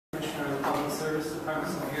Commissioner of the Public Service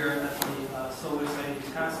Department. I'm here at the Solar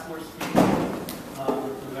Energy Task Force meeting,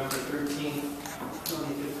 November 13th,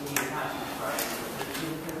 2015. Happy Friday,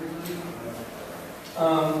 13th, everybody.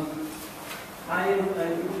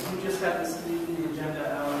 We just got the agenda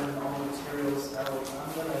out and all the materials out.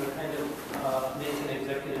 I'm going to kind of make an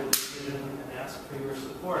executive decision and ask for your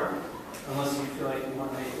support, unless you feel like you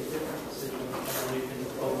want to make a different decision, and then you can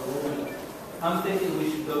overrule it. I'm thinking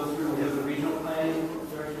we should go through, we have the regional planning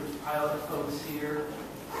director's pilot folks here.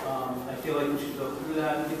 I feel like we should go through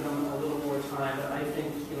that and give them a little more time. But I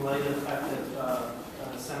think in light of the fact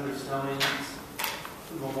that Senator Snowing's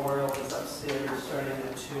memorial is upstairs starting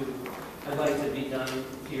at 2, I'd like to be done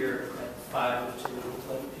here at 5 to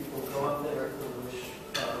let people go up there if they wish,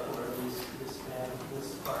 or at least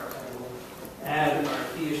this part. I will add our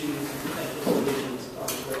key issues and potential solutions on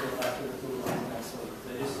the record after the food line next week.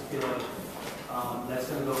 I just feel like that's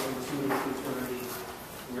going to go from 2 to 2:30.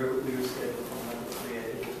 We were scheduled from 1 to 3. I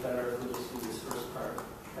think it's better if we just do this first part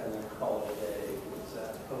and then call it a day. Is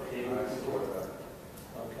that okay?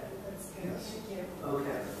 Okay. That's good. Thank you.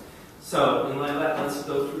 Okay. So, in light of that, let's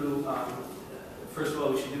go through. First of all,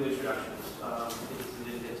 we should do introductions because we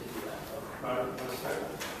didn't get to do that. Robert, want to start?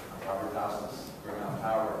 Robert Costas, Vermont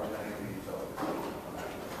Power, representing the utilities.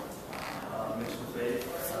 Mitch McVeigh,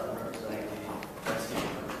 representing the Mexican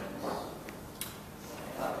companies.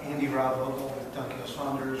 Andy Rob Vogel with Dunkel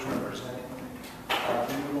Saunders, representing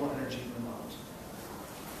Renewable Energy Vermont.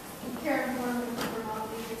 Karen Horn with the Vermont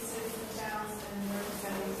League of Cities and Towns and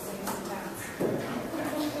representing cities and towns.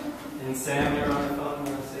 And Sam, you're on the phone.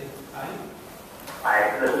 You want to say hi? Hi,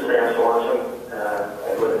 this is Sam Swanson. I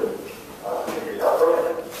live in South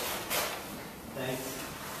Florida. Thanks.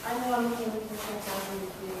 I'm on the community.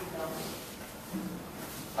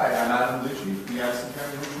 Hi, I'm Adam Lucci, the Addison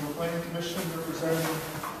County Regional Planning Commission, representing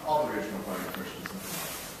all the regional planning commissions.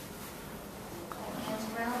 And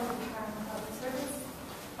Brown with the Department of Public Service.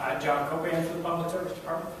 John Copan for the Public Service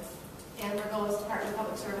Department. And Virgola's Department of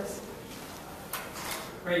Public Service.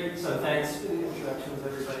 Great. So thanks for the introductions,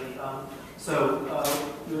 everybody.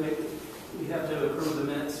 We have to approve the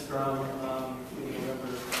minutes from the November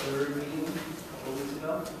 3rd meeting a couple weeks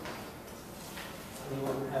ago.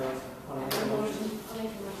 Anyone have one of the motion? I'll make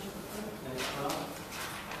a motion. Thanks, Rob.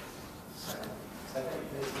 Second.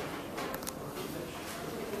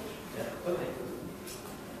 Yeah. Okay.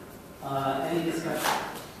 Any discussion?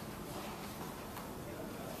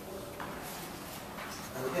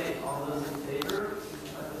 Okay. All those in favor,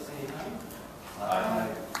 signify by saying aye.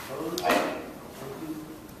 Aye. Opposed? Thank you.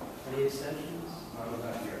 Any abstentions? I was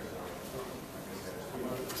not here,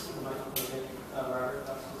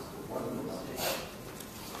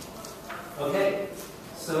 Okay,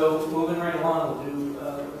 so moving right along, we'll do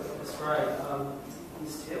describe.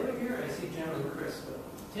 Is Taylor here? I see Jim and Chris. But...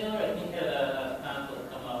 Taylor, I think, had a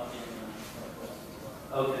conflict come up in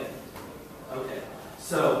Okay.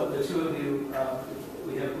 So the two of you,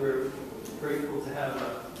 we're grateful to have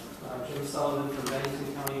Jim Sullivan from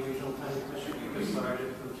Bennington County Regional Planning Commission, Chris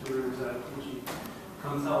Sargent from Two Rivers Fiji,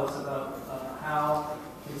 come tell us about how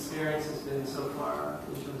the experience has been so far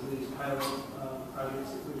in terms of these pilot projects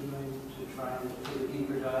that we're doing to try and take a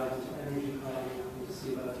deeper dive into energy planning and to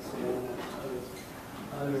see about expanding that to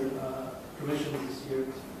other commissions this year.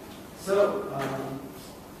 So,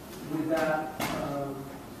 with that,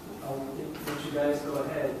 I'll let you guys go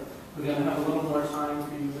ahead. We're going to have a little more time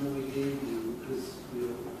for you than we gave you because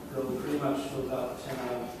we'll go pretty much till about 10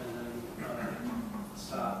 out and then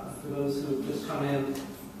stop. And for those who have just come in,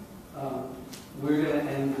 we're going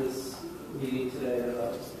to end this meeting today at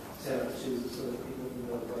about 10 or 2 so that people can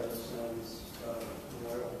go to Brad Stone's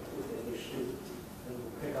memorial if they wish to. And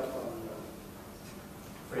we'll pick up on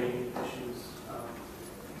framing issues.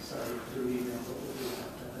 Sorry to read them, but we'll do that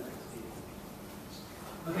at the next meeting.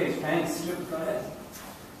 Okay, thanks. Jim, go ahead.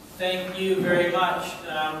 Thank you very much.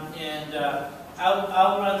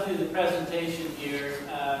 I'll run through the presentation here,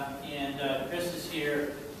 and Chris is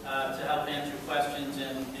here to help answer questions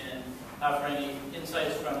and offer any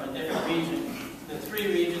insights from a different region. The 3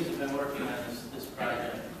 regions have been working on this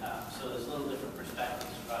project, so there's a little different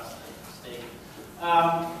perspectives across the state.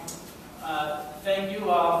 Thank you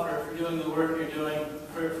all for doing the work you're doing.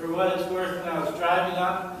 For what it's worth, when I was driving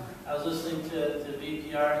up, I was listening to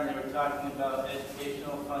VPR, and they were talking about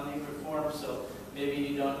educational funding reform, so maybe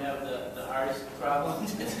you don't have the hardest problem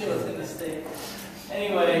to deal with in the state.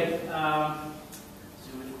 Anyway,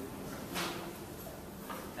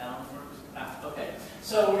 okay.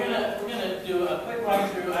 So we're gonna do a quick run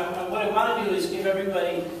through. What I want to do is give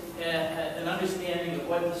everybody an understanding of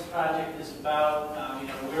what this project is about.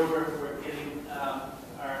 Where we're getting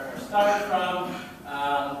our start from,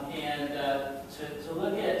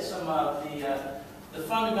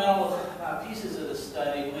 fundamental pieces of the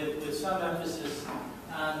study with some emphasis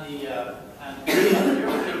on the you're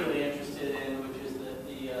particularly interested in, which is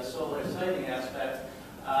the solar siting aspect.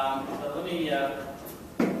 But let me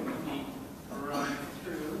run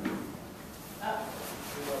through.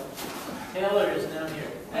 Taylor is down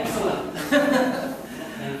here. Excellent.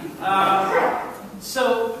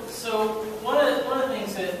 So one of the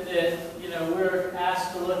things that we're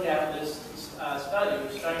asked to look at with this study,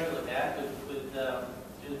 we're starting to look at with the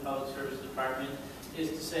Public Service Department, is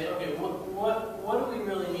to say, okay, what do we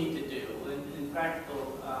really need to do in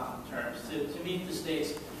practical terms to meet the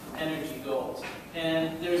state's energy goals?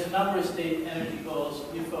 And there's a number of state energy goals.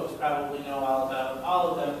 You folks probably know all about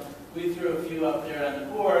all of them. We threw a few up there on the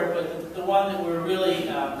board, but the one that we're really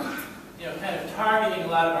kind of targeting a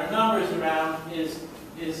lot of our numbers around is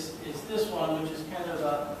this one, which is kind of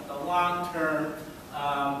a long-term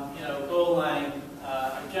goal line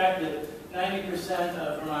objective. 90%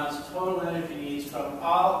 of Vermont's total energy needs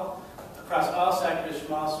across all sectors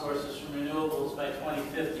from all sources from renewables by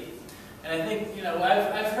 2050. And I think,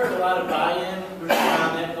 I've heard a lot of buy-in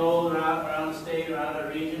around that goal, around the state, around our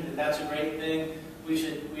region, and that's a great thing. We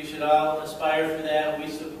should all aspire for that. We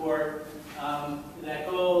support that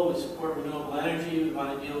goal. We support renewable energy. We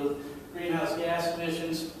want to deal with greenhouse gas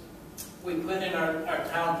emissions. We put in our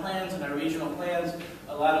town plans and our regional plans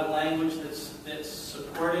a lot of language that's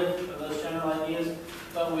supportive of those general ideas,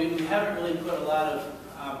 but we haven't really put a lot of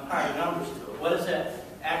hard numbers to it. What does that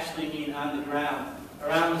actually mean on the ground,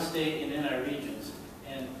 around the state and in our regions?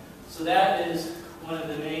 And so that is one of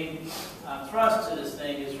the main thrusts of this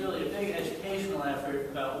thing, is really a big educational effort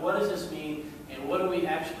about what does this mean and what do we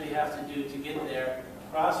actually have to do to get there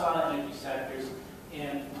across all energy sectors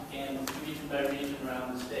and region by region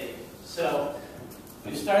around the state. So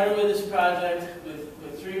we started with this project with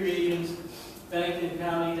 3 regions: Bennington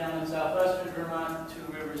County down in southwestern Vermont,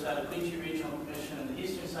 2 Rivers out of Quincy Regional Commission on the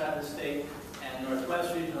eastern side of the state, and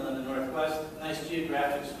Northwest Regional in the northwest. Nice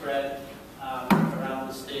geographic spread around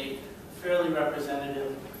the state, fairly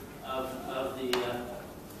representative of the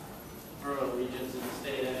rural regions in the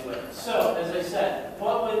state anyway. So, as I said,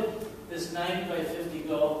 what would this 90 by 50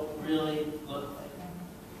 goal really look like?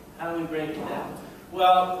 How do we break it down?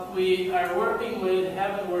 Well, we are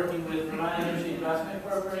have been working with Vermont Energy Investment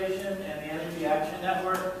Corporation and the Energy Action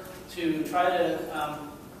Network to try to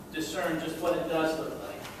discern just what it does look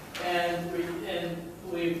like. And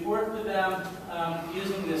we've worked with them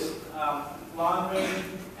using this long-range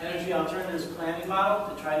energy alternatives planning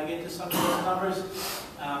model to try to get to some of those numbers,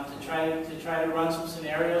 to try to run some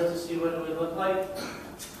scenarios to see what it would look like.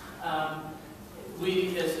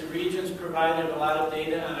 We, as the regions, provided a lot of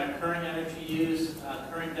data on our current energy use,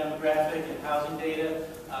 current demographic and housing data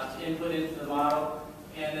to input into the model,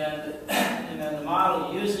 and then the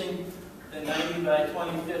model using the 90 by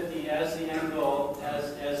 2050 as the end goal,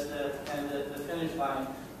 as the finish line,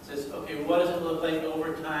 says, okay, what does it look like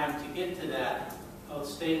over time to get to that, both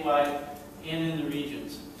statewide and in the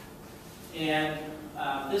regions? And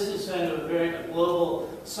this is kind of a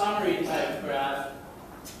global summary type graph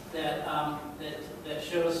that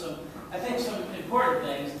shows some important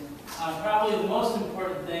things. Probably the most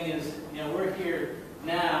important thing is, we're here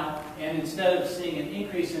now, and instead of seeing an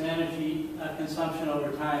increase in energy consumption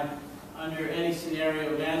over time, under any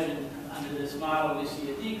scenario imagined under this model, we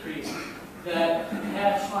see a decrease. That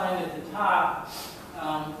hatched line at the top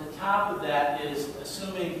of that is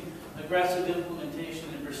assuming aggressive implementation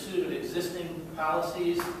and pursuit of existing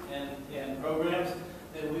policies and programs,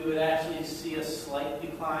 that we would actually see a slight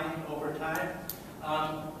decline over time.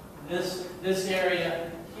 This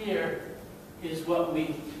area here is what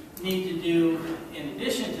we need to do in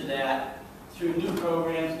addition to that through new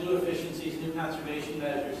programs, new efficiencies, new conservation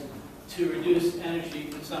measures to reduce energy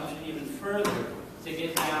consumption even further to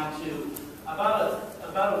get down to about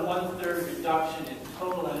a 1/3 reduction in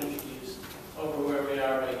total energy use over where we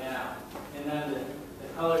are right now. And then the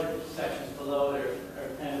colored sections below it are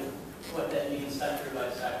kind of what that means sector by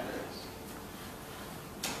sector.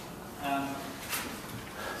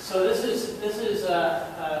 So this is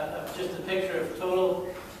just a picture of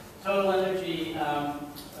total energy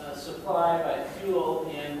supply by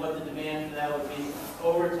fuel and what the demand for that would be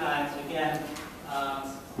over time. Again,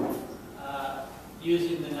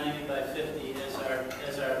 using the 90 by 50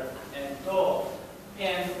 as our end goal.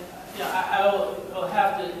 And I will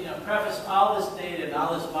have to preface all this data and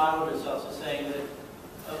all this model results as saying that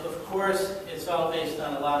of course it's all based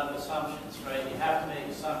on a lot of assumptions, right? You have to make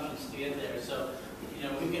assumptions to get there. So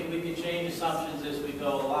we can change assumptions as we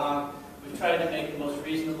go along. We've tried to make the most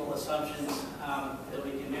reasonable assumptions that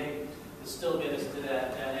we can make to still get us to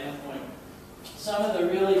that end point. Some of the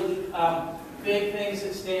really big things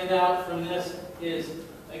that stand out from this is,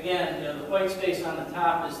 again, the white space on the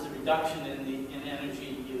top is the reduction in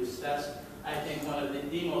energy use. That's, I think, one of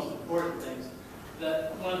the most important things.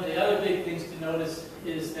 One of the other big things to notice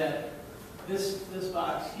is that this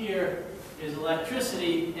box here is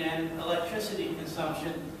electricity, and electricity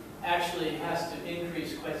consumption actually has to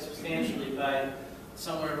increase quite substantially by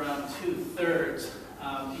somewhere around 2/3,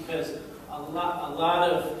 because a lot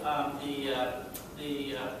of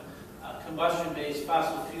the combustion-based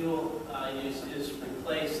fossil fuel use is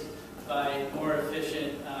replaced by more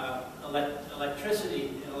efficient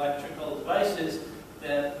electricity and electrical devices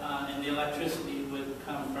that, and the electricity would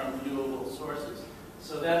come from renewable sources.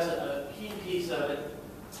 So that's a key piece of it.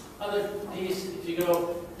 Other piece, if you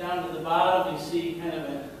go down to the bottom, you see kind of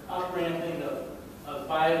an up-ramping of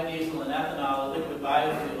biodiesel and ethanol, liquid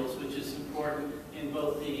biofuels, which is important in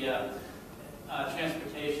both the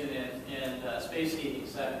transportation and space heating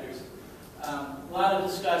sectors. A lot of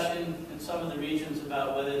discussion in some of the regions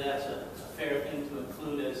about whether that's a fair thing to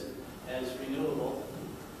include as renewable,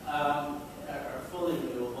 or fully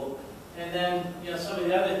renewable. And then, some of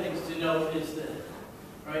the other things to note is that,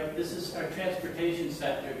 right, this is our transportation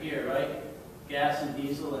sector here, right? Gas and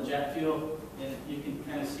diesel and jet fuel, and you can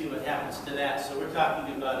kind of see what happens to that. So we're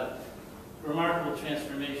talking about a remarkable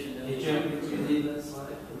transformation. Hey, Jim, could you leave that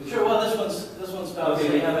slide? Sure. Well, this one's about. Okay,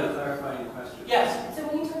 we have a clarifying question. Yes. So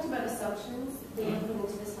when you talked about assumptions that you put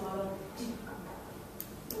into this model,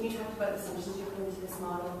 when you talked about the assumptions you put into this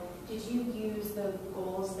model, did you use the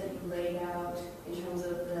goals that you laid out in terms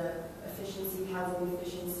of the efficiency, housing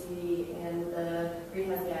efficiency, and the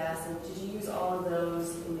greenhouse gas, and did you use all of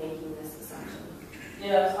those in making this assumption?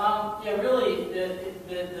 Yeah. Really,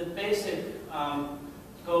 the basic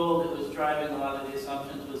goal that was driving a lot of the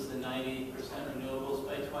assumptions was the 90% renewables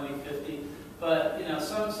by 2050. But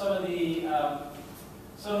some of the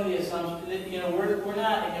assumptions,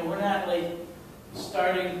 we're not like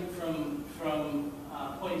starting from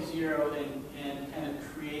point zero and kind of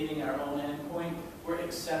creating our own endpoint. We're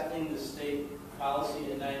accepting the state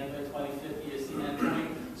policy at 90 by 2050 as the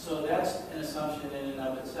endpoint. So that's an assumption in and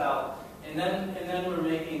of itself. And then we're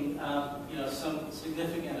making some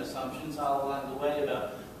significant assumptions all along the way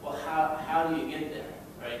about, well, how do you get there,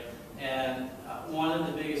 right? And one of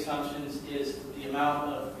the big assumptions is the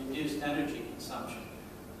amount of reduced energy consumption.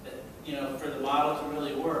 That, for the model to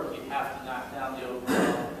really work, you have to knock down the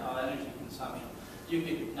overall energy consumption. You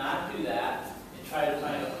could not do that and try to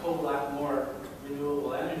find a whole lot more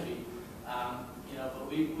renewable energy, but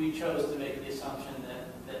we chose to make the assumption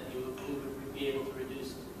that we would be able to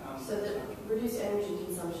reduce. So the reduced energy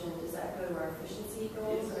consumption, does that go to our efficiency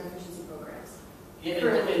goals and our efficiency programs? Yeah,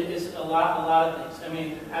 it's a lot of things. I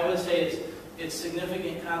mean, I would say it's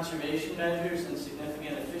significant conservation measures and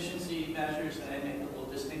significant efficiency measures, and I make a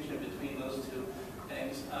little distinction between those two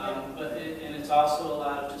things. And it's also a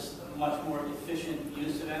lot of just much more efficient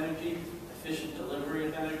use of energy, efficient delivery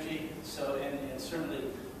of energy. So, and certainly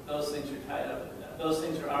those things are tied up with that. Those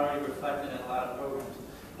things are already reflected in a lot of programs.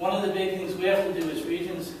 One of the big things we have to do as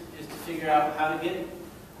regions is to figure out how to get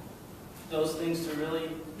those things to really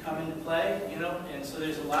come into play, and so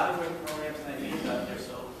there's a lot of great programs and ideas out there,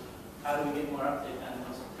 so how do we get more update on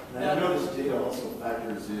those? And I know this data also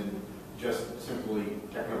factors in just simply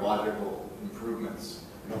technological improvements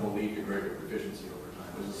that will lead to greater efficiency over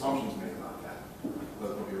time. There's assumptions made about that.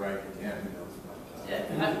 But we'll be right again, but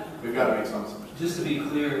we've got to make some assumptions. Just to be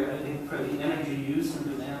clear, I think for the energy use and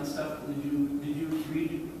demand stuff, did you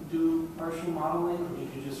redo partial modeling, or did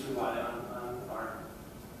you just rely on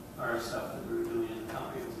our stuff that we were doing in the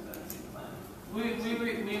comprehensive energy plan?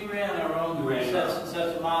 We ran our own sets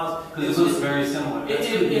of models. Because it looks very similar.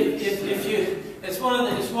 It's one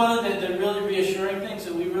of the really reassuring things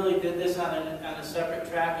that we really did this on a separate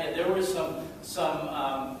track. Yeah, there were some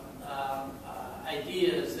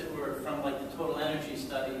ideas that were from like the total energy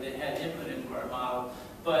study that had input into our model,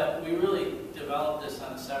 but we really developed this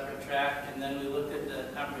on a separate track, and then we looked at the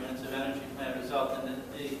comprehensive energy plan result, and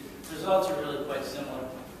the results are really quite similar.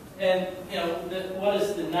 And what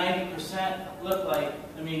does the 90% look like?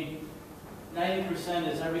 I mean, 90%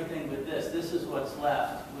 is everything with this. This is what's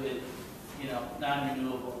left with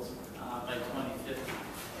non-renewables by 2050.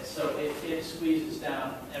 So it squeezes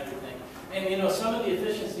down everything. And some of the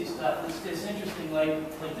efficiency stuff is interesting.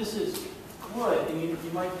 Like this is wood, and you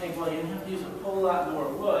might think, well, you have to use a whole lot more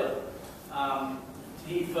wood to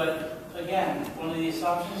heat. But again, one of the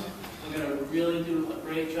assumptions, we're going to really do a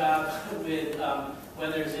great job with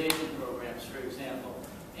weatherization programs, for example.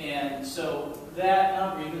 And so that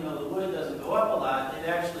number, even though the wood doesn't go up a lot, it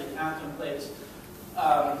actually contemplates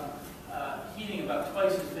heating about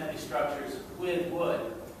twice as many structures with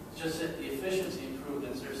wood just that the efficiency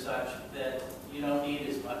improvements are such that you don't need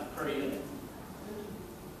as much per unit.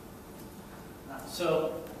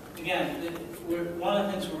 So again, one of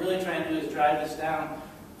the things we're really trying to do is drive this down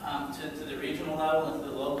to the regional level and to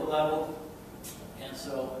the local level. And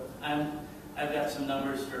so I've got some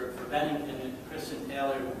numbers for Bennington, and Chris and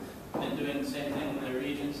Taylor have been doing the same thing in their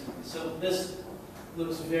regions. So this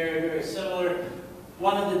looks very, very similar.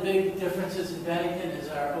 One of the big differences in Bennington is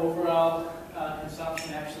our overall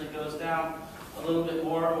consumption actually goes down a little bit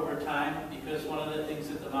more over time, because one of the things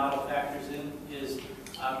that the model factors in is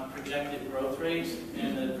projected growth rates,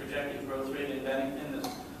 and the projected growth rate in Bennington is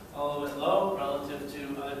a little bit low relative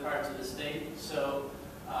to other parts of the state. So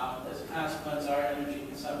as a consequence, our energy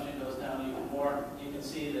consumption goes down even more. You can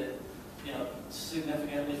see that,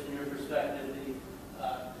 significantly from your perspective, the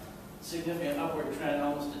significant upward trend,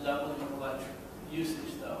 almost a doubling of electric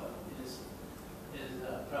usage, though, is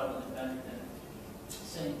prevalent in Bennington.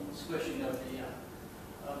 Same squishing of the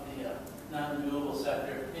non-renewable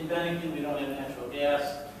sector. In Bennington, we don't have natural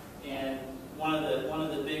gas, and one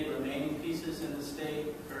of the big remaining pieces in the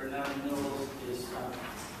state for non-renewables is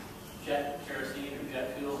jet kerosene or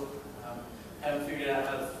jet fuel. Haven't figured out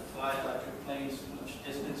how to fly electric planes much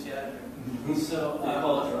distance yet. So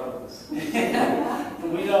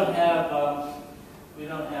we don't have a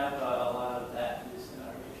lot of that use in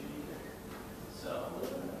our region either. So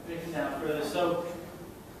breaking down further. So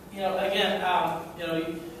again,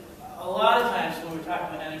 a lot of times when we're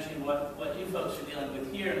talking about energy, what you folks are dealing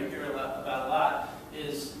with here, and we hear about a lot,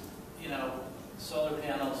 is solar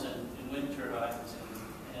panels and wind turbines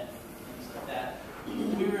and things like that.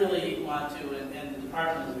 We really want to, and the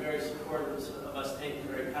department is very supportive of us taking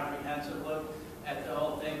a very comprehensive look at the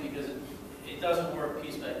whole thing, because it doesn't work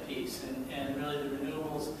piece by piece, and really the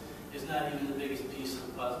renewables is not even the biggest piece of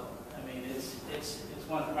the puzzle. I mean, it's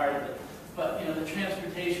one part of it. But the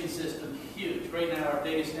transportation system is huge. Right now, our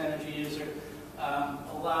biggest energy user,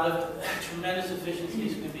 a lot of tremendous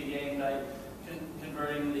efficiencies can be gained by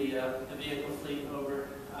converting the vehicle fleet over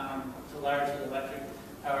to largely electric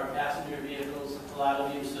powered passenger vehicles. A lot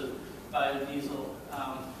of use of biodiesel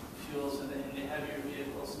fuels in the heavier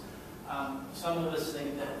vehicles. Some of us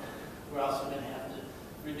think that we're also going to have to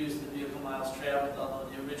reduce the vehicle miles traveled, although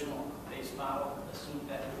the original base model assumed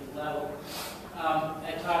that would be level.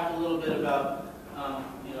 I talked a little bit about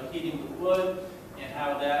heating with wood and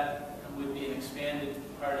how that would be an expanded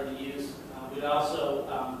part of the use. We'd also,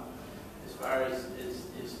 as far as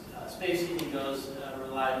space heating goes,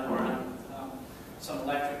 rely more on some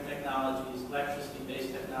electric technologies,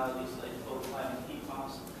 electricity-based technologies like cold climate heat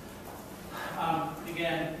pumps.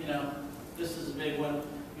 Again, this is a big one.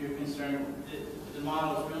 You're concerned. The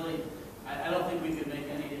model is really, I don't think we could make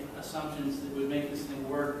any assumptions that would make this thing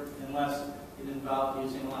work unless it involved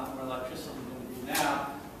using a lot more electricity than we do now.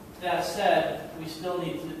 That said, we still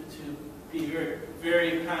need to be very,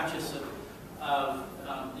 very conscious of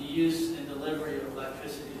the use and delivery of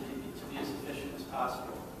electricity to be as efficient as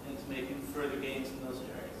possible, and to make further gains in those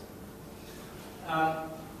areas.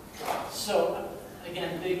 So,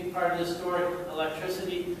 again, big part of the story,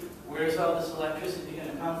 electricity. Where's all this electricity going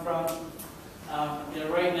to come from?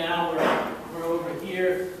 Right now we're over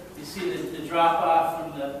here. You see the drop off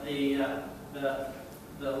from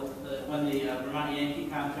when the Vermont Yankee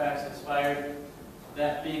contracts expired,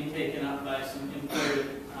 that being taken up by some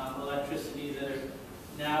imported electricity that are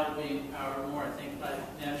now being powered more, I think, by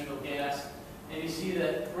natural gas. And you see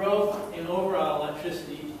that growth in overall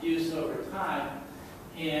electricity use over time.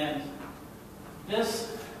 And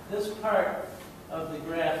this part of the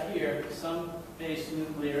graph here, some base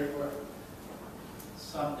nuclear or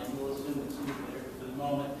something, we'll assume it's nuclear for the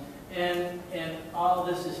moment, and all of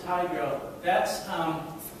this is hydro. That's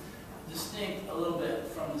distinct a little bit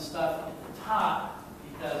from the stuff at the top,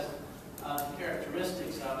 because the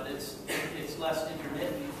characteristics of it, it's less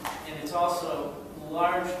intermittent, and it's also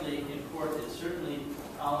largely imported. Certainly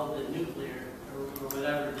all of the nuclear or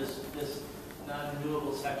whatever this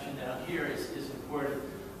non-renewable section down here is imported.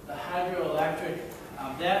 The hydroelectric,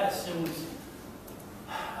 that assumes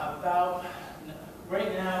about,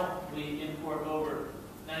 right now we import over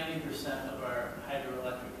 90% of our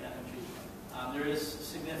hydroelectric energy. There is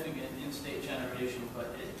significant in-state generation,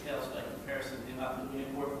 but it pales by comparison to the amount that we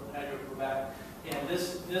import from Hydro-Quebec. And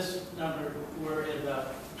this number, we're at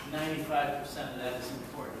about 95% of that is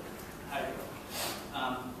imported hydro.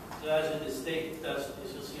 So as the state does,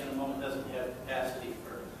 as you'll see in a moment, doesn't have capacity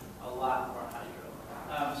for a lot more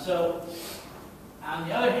hydro. So on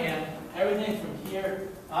the other hand, everything from here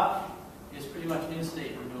up is pretty much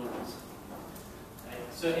in-state renewables. Okay?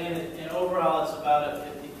 So and overall, it's about a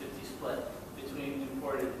 50-50 split between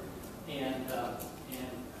imported and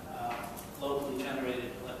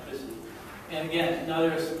again,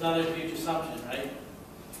 another huge assumption, right?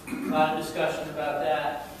 A lot of discussion about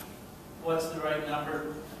that. What's the right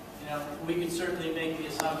number? You know, we could certainly make the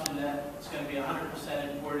assumption that it's going to be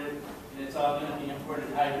 100% imported, and it's all going to be imported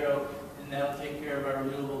hydro, and that'll take care of our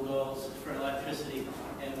renewable goals for electricity,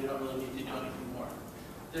 and we don't really need to do anything more.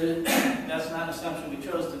 That's not an assumption we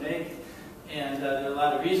chose to make, and there are a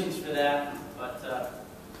lot of reasons for that, but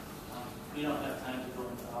we don't have time to go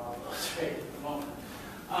into all of those right at the moment.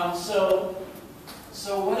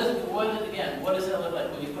 So what does that look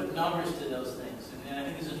like when you put numbers to those things? And I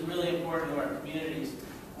think this is really important to our communities.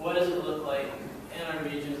 What does it look like in our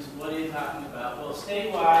regions? What are you talking about? Well,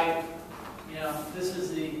 statewide, you know, this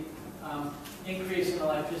is the increase in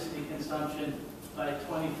electricity consumption by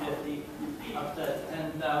 2050, up to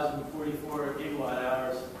 10,044 gigawatt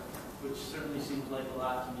hours, which certainly seems like a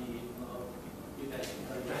lot to me, even though you guys can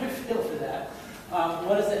probably better feel for that.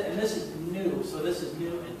 What is it? And this is new, so this is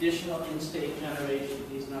new additional in-state generation,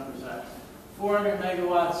 these numbers are. 400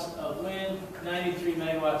 megawatts of wind, 93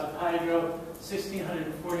 megawatts of hydro,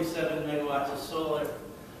 1,647 megawatts of solar.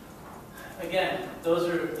 Again, those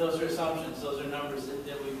are assumptions, those are numbers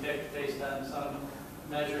that we picked based on some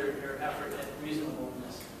measure or effort at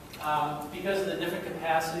reasonableness. Because of the different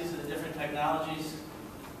capacities of the different technologies,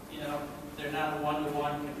 you know, they're not a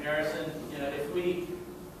one-to-one comparison. You know, if we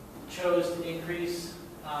chose to increase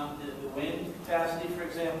the wind capacity, for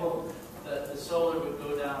example, the solar would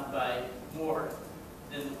go down by more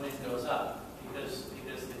than the wind goes up because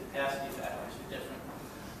the capacity factors are different.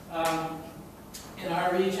 In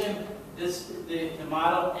our region, the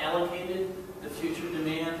model allocated the future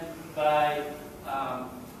demand by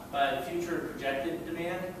future projected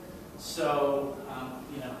demand. So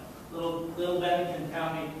you know, Little Bennington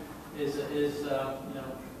County is you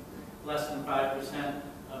know, less than 5%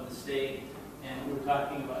 of the state, and we're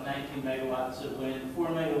talking about 19 megawatts of wind, 4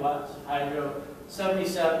 megawatts of hydro,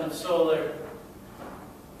 77 of solar,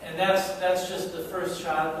 and that's just the first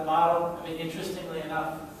shot at the model. I mean, interestingly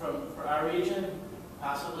enough, for our region,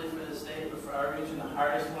 possibly for the state, but for our region, the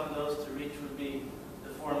hardest one of those to reach would be the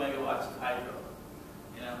 4 megawatts of hydro.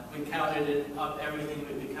 You know, we counted it up, everything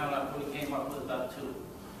we could count up, we came up with about 2.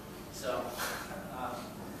 So.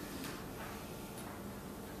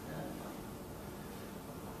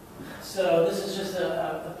 So this is just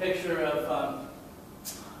a picture of,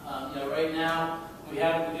 you know, right now we do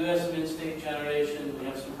have some in-state generation, we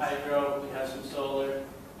have some hydro, we have some solar,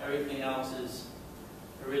 everything else is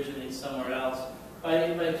originates somewhere else. By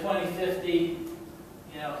 2050,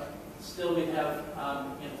 you know, still we'd have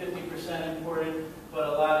you know, 50% imported, but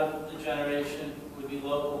a lot of the generation would be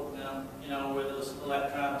local, you know, where those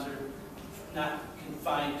electrons are not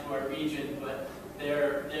confined to our region, but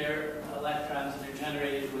they're electrons that are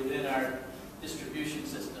generated within our distribution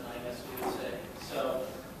system, I guess we would say. So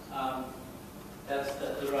that's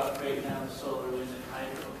the rough breakdown of solar, wind, and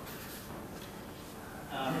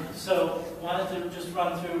hydro. So wanted to just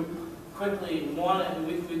run through quickly.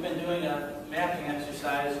 We've been doing a mapping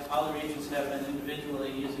exercise. All the regions have been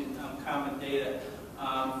individually using common data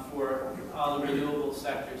for all the renewable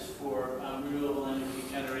sectors for renewable energy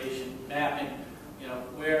generation mapping. You know,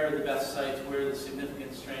 where are the best sites, where are the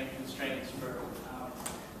significant constraints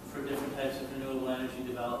for different types of renewable energy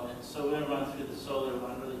development. So we're going to run through the solar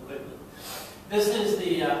one really quickly. This is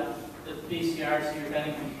the BCRC, or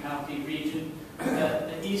Bennington County region.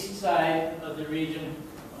 The east side of the region,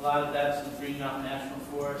 a lot of that's in Green Mountain National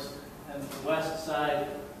Forest, and the west side,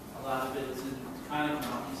 a lot of it is in Taconic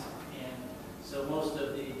Mountains. And so most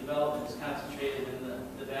of the development is concentrated in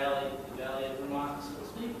the valley of Vermont, so to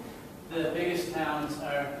speak. The biggest towns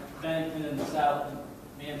are Bennington in the south and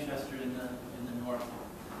Manchester in the north.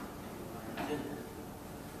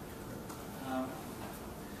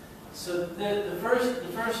 So the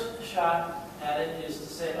first shot at it is to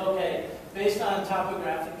say, okay, based on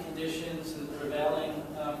topographic conditions and prevailing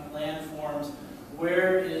landforms,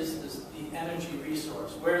 where is the energy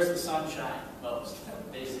resource? Where is the sunshine most,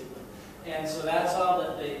 basically? And so that's all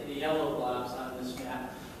the yellow blobs on this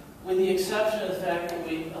map, with the exception of the fact that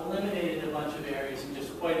we eliminated a bunch of areas and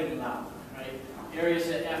just pointed them out, right? Areas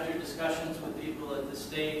that, after discussions with people at the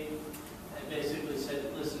state, I basically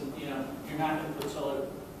said, listen, you know, you're not going to put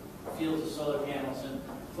fields of solar panels in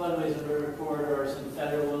floodways and river corridors and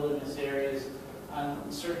federal wilderness areas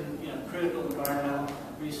on certain, you know, critical environmental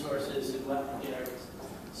resources and wetland areas.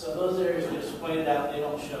 So those areas are just pointed out, they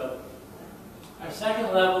don't show. Our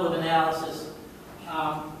second level of analysis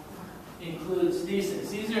includes these things.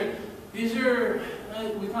 These are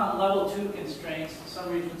we call them level 2 constraints.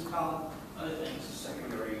 Some regions call them other things.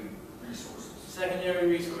 Secondary resources. Secondary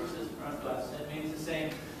resources, Northwest. That means the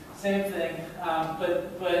same thing.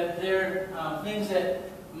 But they're things that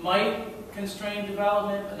might constrain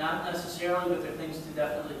development, but not necessarily, but they're things to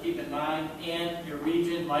definitely keep in mind. And your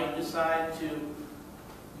region might decide to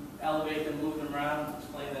elevate them, move them around. I'll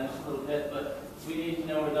explain that a little bit, but we need to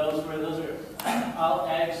know where those are all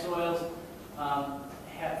ag soils,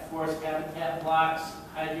 forest habitat blocks,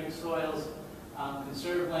 hydric soils,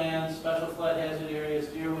 conserved lands, special flood hazard areas,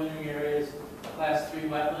 deer wintering areas, class 3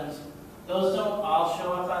 wetlands. Those don't all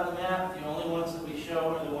show up on the map. The only ones that we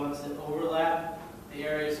show are the ones that overlap the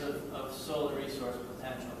areas of solar resource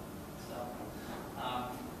potential.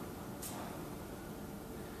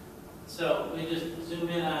 So we just zoom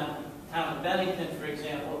in on town of Bennington, for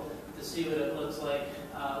example, to see what it looks like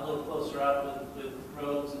a little closer up with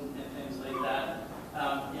roads and things like that.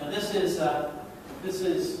 This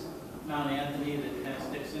is Mount Anthony that kind of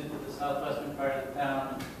sticks into the southwestern part of the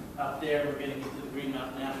town. Up there, we're getting into the Green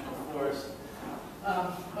Mountain National Forest.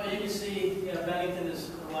 But you can see, Bennington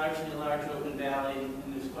is largely a large open valley,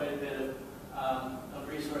 and there's quite a bit of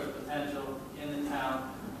resource potential in the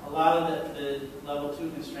town. A lot of the level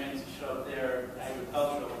 2 constraints that show up there are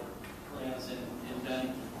agricultural lands in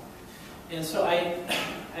Bennington. And so I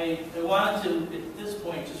wanted to, at this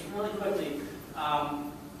point, just really quickly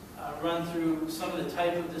run through some of the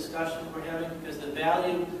type of discussions we're having, because the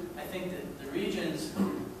value, I think, that the regions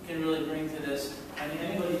can really bring to this. I mean,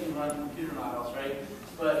 anybody can run computer models, right?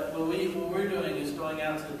 But what we're doing is going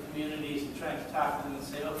out to the communities and trying to talk to them and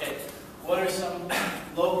say, okay, what are some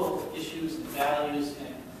local issues and values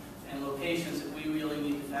and locations that we really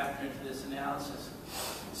need to factor into this analysis?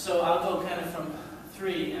 So I'll go kind of from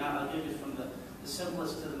 3, and I'll give you from the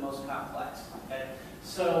simplest to the most complex. Okay,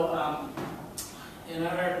 so in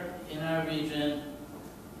our region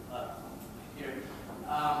here,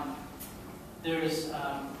 there's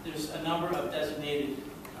a number of designated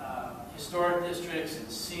historic districts and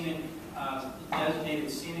scenic designated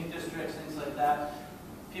scenic districts, things like that.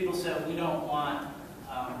 People said we don't want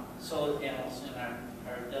solar panels in our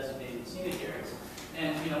designated scenic areas.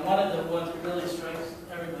 And one of the ones that really strikes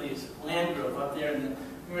everybody is Land Grove up there in the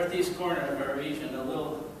northeast corner of our region, a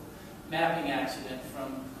little mapping accident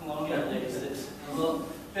from colonial days. It's a little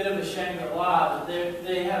bit of a Shangri-La, but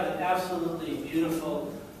they have an absolutely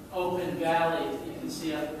beautiful open valley that you can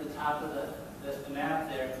see up at the top of the map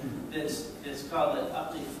there. It's called the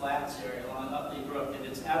Upley Flats area along Upley Brook, and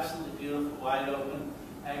it's absolutely beautiful, wide open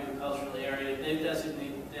agricultural area. They've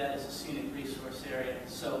designated that as a scenic resource area.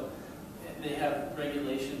 So they have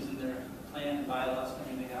regulations in their plan and bylaws and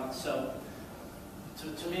everything else. So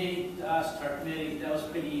to me, to us, to our committee, that was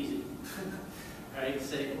pretty easy. Right?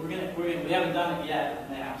 Say we haven't done it yet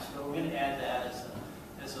in maps, but we're going to add that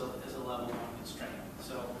as a level 1 constraint.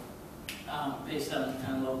 So based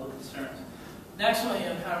on local concerns. Next one, you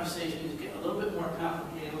have conversations get a little bit more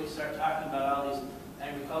complicated. We start talking about all these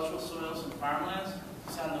agricultural soils and farmlands.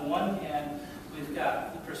 So on the one hand, we've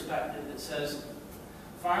got the perspective that says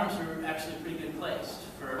farms are actually a pretty good place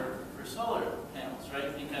for solar panels,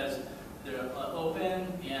 right? Because they're open,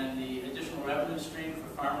 and the additional revenue stream for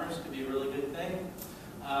farmers could be a really good thing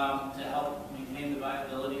to help maintain the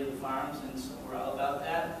viability of the farms, and so we're all about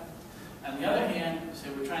that. On the other hand, so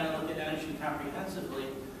we're trying to look at energy comprehensively.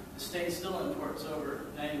 The state still imports over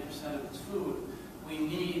 90% of its food. We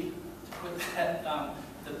need to put that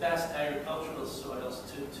the best agricultural soils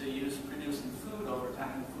to use producing food over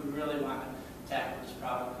time if we really want to tackle this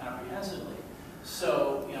problem comprehensively.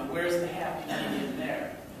 So, where's the happy medium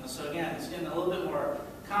there? So again, it's getting a little bit more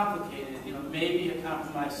complicated. Maybe a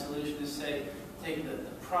compromise solution is, say, take the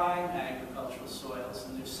prime agricultural soils,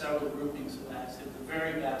 and there's several groupings of that, say the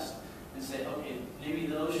very best, and say, okay, maybe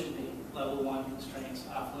those should be level 1 constraints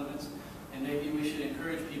off limits, and maybe we should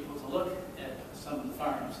encourage people to look at some of the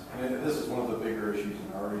farms. And this is one of the bigger issues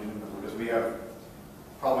in our region, because we have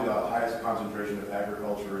probably the highest concentration of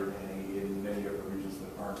agriculture in many of the regions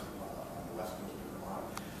that aren't on the west coast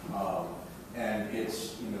of Vermont. And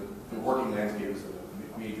it's, the working landscape is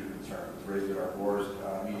a major concern. It was raised at our board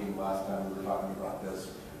meeting last time we were talking about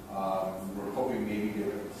this. We're hoping maybe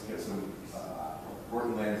to get some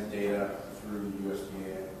working lands data through the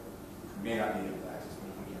USDA. We may not be able to access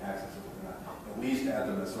them. If we can access it, we're going to at least add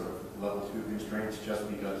them as sort of level 2 constraints, just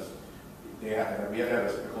because we have to have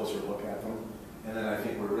a closer look at them. And then I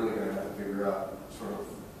think we're really going to have to figure out sort of,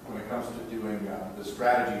 when it comes to doing the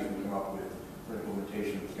strategies we come up with for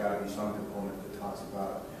implementation, there's got to be some component that talks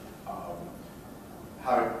about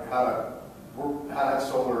how to have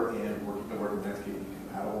solar and the working landscape be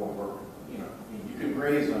compatible and work. You can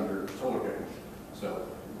graze under solar panels. So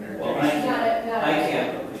I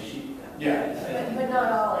can't, but sheep. Yeah. But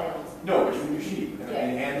not all animals. No, but you can do sheep, Yeah.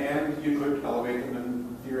 and you could elevate them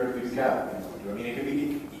and theoretically could be that. I mean, it could be,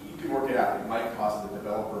 you could work it out. It might cost the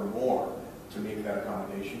developer more to make that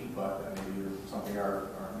accommodation, but maybe something our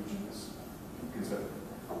region is considering.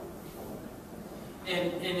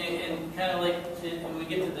 And kind of like when we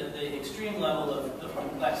get to the extreme level of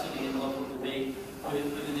complexity in local debate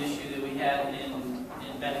with an issue that we had in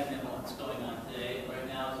Bennington, what's going on today, right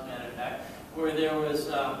now, as a matter of fact, where there was,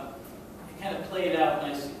 it kind of played out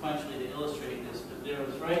nice sequentially to illustrate this, but there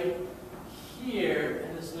was right here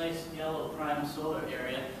in this nice yellow prime solar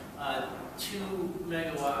area, 2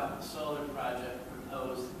 megawatt solar project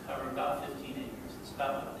proposed to cover about 15 acres. It's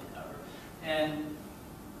about what they cover. And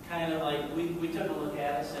kind of like, we took a look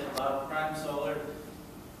at it, said, well, prime solar,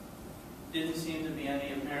 didn't seem to be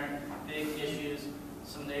any apparent big issues,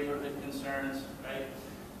 some neighborhood concerns, right?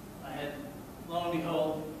 I had, lo and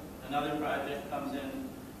behold, another project comes in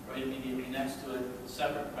right immediately next to it,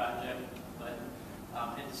 separate project, but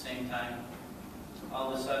at the same time,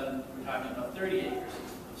 all of a sudden, we're talking about 30 acres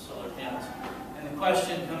of solar panels. And the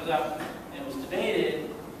question comes up, and was debated,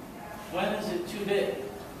 when is it too big?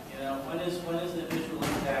 You know, when is the visual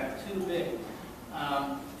impact too big?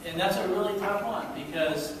 And that's a really tough one,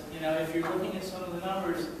 because, you know, if you're looking at some of the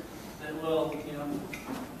numbers that we'll, you know,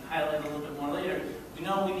 highlight a little bit more later, we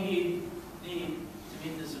know we need to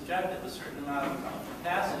meet this objective, a certain amount of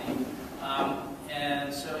capacity.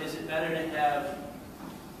 And so is it better to have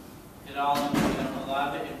it all, you know, a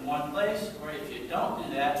lot of it in one place, or if you don't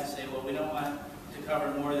do that and say, well, we don't want to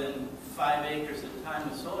cover more than 5 acres at a time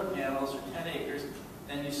with solar panels, or 10 acres,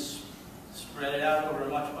 then you spread it out over a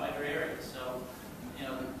much wider area. So, you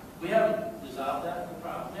know, we haven't resolved that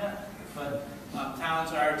problem yet, but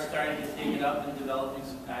towns are starting to take it up and developing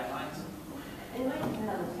some guidelines. It might depend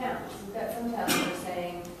on the towns. We've got some towns that are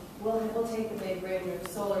saying, we'll take the big range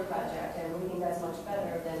solar project, and we think that's much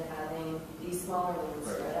better than having these smaller ones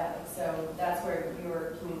spread out. So that's where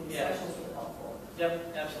your community discussions are helpful.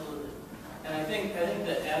 Yep, absolutely. And I think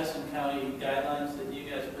the Addison County guidelines that you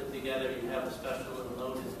guys put together, you have a special little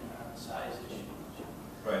note in there on the size issue.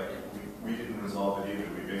 Right. We didn't resolve it either.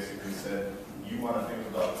 We basically said, you want to think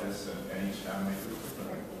about this, and each town may do it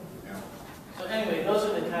differently. Yeah. So anyway, those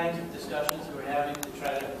are the kinds of discussions that we're having to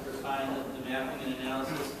try to refine the mapping and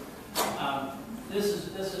analysis.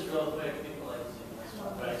 This is real quick. People like to see this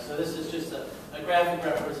one, right? So this is just a graphic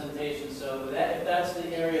representation. So if that's the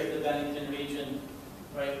area of the Bennington region,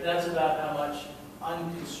 right, that's about how much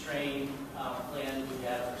unconstrained land we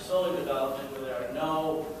have for solar development, where there are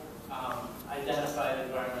no identified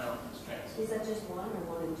environmental constraints. Is that just 1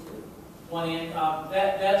 or 1 and 2? 1 and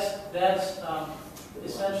that's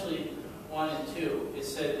essentially 1 and 2. It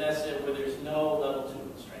said that's it where there's no level 2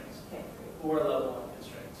 constraints, Okay. or level 1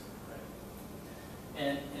 constraints.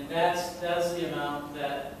 Right? And that's the amount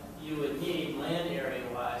that you would need land area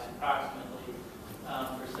wise, approximately,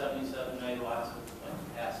 for 77 megawatts of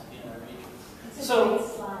capacity in our region. It's a So great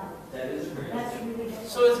slide. That is great. That's really good.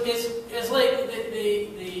 So it's like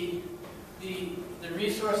the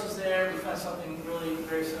resources there. We found something really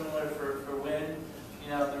very similar for wind. You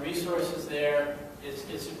know, the resources there.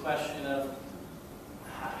 It's a question of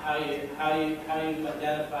how you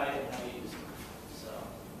identify it and how you use it. So,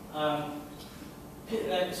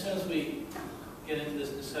 and as soon as we get into this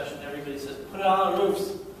discussion, everybody says, put it on the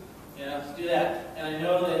roofs. You know, let's do that. And I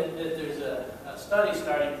know that there's a study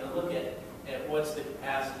starting to look at what's the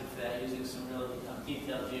capacity for that, using some really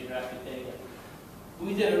detailed geographic data.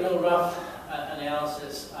 We did a real rough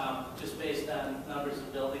analysis just based on numbers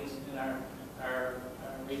of buildings in our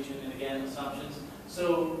region, and again, assumptions.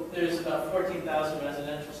 So there's about 14,000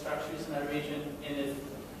 residential structures in our region, and if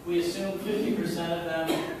we assume 50% of them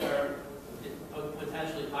are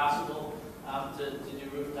potentially possible to do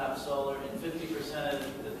rooftop solar, and 50%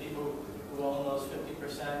 of the people who own those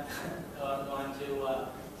 50% want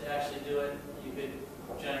to actually do it, you could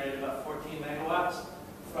generate about 14 megawatts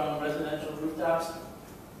from residential rooftops.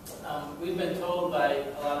 We've been told by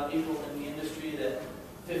a lot of people in the industry that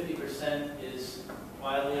 50% is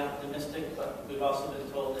wildly optimistic, but we've also been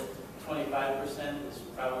told that 25% is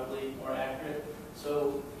probably more accurate.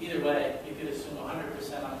 So either way, you could assume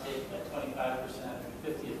 100% uptake by 25%, or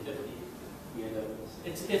 50 to 50.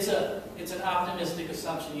 It's an optimistic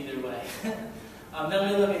assumption either way. Then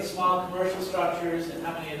we look at small commercial structures and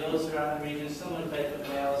how many of those are out in the region. Similar type of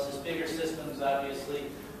analysis. Bigger systems, obviously,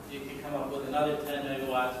 you could come up with another 10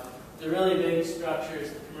 megawatts. The really big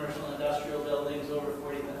structures, the commercial industrial buildings over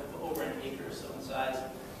an acre or so in size,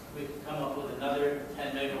 we could come up with another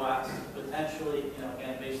 10 megawatts, potentially, you know,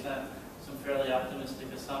 again, based on some fairly optimistic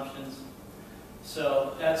assumptions.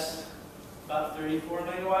 So that's about 34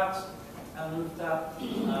 megawatts on rooftop,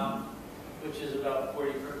 which is about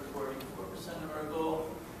 44% of our goal.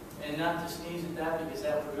 and not to sneeze at that because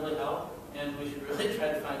that would really help, and we should really try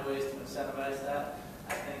to find ways to incentivize that,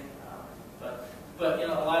 I think. But you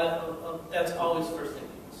know, a lot of that's always the first thing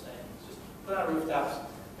people say. It's just put it on rooftops.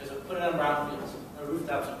 Put it on brownfields, or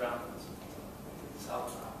rooftops and brownfields.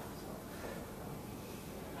 Solve the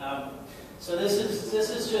problem. So this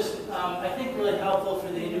is just I think really helpful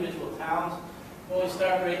for the individual towns when we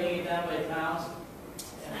start breaking it down by towns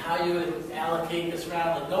and how you would allocate this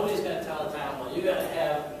around. Like nobody's going to tell a town, well, you got to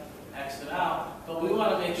have X amount, but we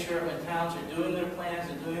want to make sure when towns are doing their plans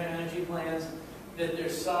and doing their energy plans that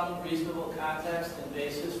there's some reasonable context and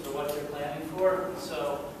basis for what they're planning for.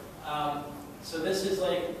 So, so this is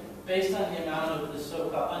like based on the amount of the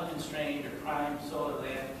so-called unconstrained or prime solar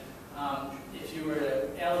land. If you were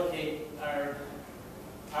to allocate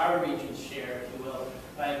our region's share, if you will,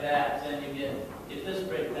 by that, then you get this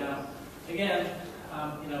breakdown. Again,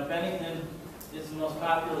 you know, Bennington is the most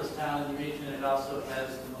populous town in the region. It also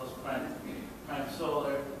has the most prime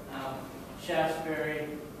solar. Shaftesbury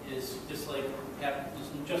is just like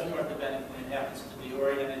just north of Bennington. It happens to be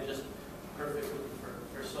oriented just perfectly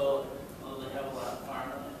for solar, although they have a lot of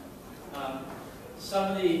farmland.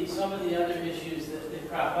 Some of the other issues that they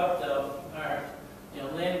crop up though are, you know,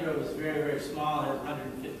 Landgrove is very, very small, has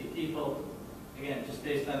 150 people. Again, just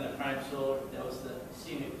based on the prime solar, that was the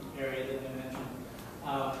scenic area that I mentioned.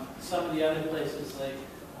 Some of the other places like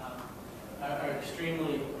are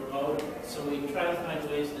extremely remote, so we try to find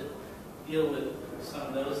ways to deal with some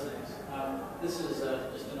of those things. This is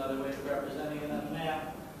just another way of representing it on the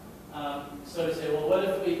map. So to say, well, what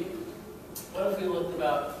if we looked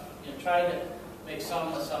about, you know, trying to make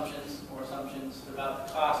some assumptions about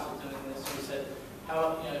the cost of doing this. So we said,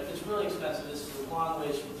 how, you know, if it's really expensive, this is a long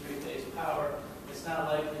ways from three-phase power. It's not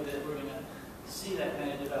likely that we're going to see that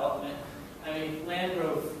kind of development. I mean,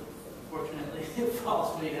 Landgrove, fortunately,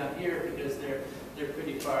 falls way down here because they're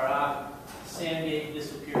pretty far off. Sandgate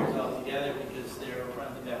disappears altogether because they're over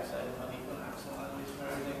on the backside of Mount Equinox and at least for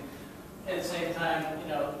everything. At the same time, you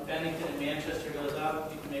know, Bennington and Manchester goes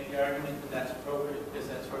up. You can make the argument that that's appropriate because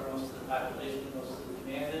that's where most of the population, most of the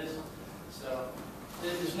demand is. So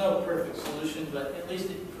there's no perfect solution, but at least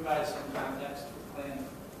it provides some context for planning.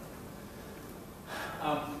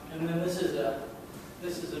 And then this is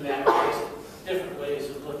a map of just different ways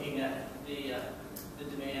of looking at the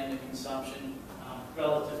demand and consumption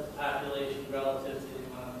relative to population, relative to the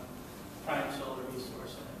amount of prime solar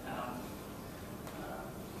resource in a town.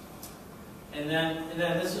 And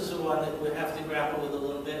then this is the one that we have to grapple with a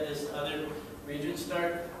little bit as other regions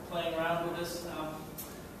start playing around with this.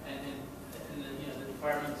 And you know, the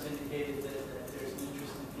department's indicated that there's an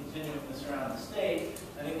interest in continuing this around the state.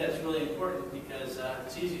 I think that's really important because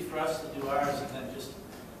it's easy for us to do ours and then just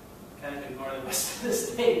kind of ignore the rest of the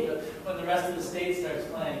state. But when the rest of the state starts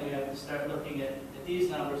playing, we have to start looking at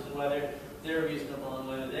these numbers and whether they're reasonable and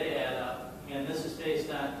whether they add up. Again, this is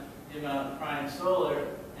based on the amount of prime solar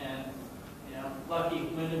and, you know, lucky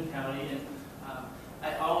Wyndham County. And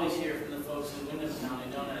I always hear from the folks in Wyndham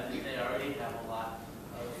County, don't I, that they already have a lot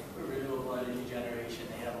of renewable energy generation.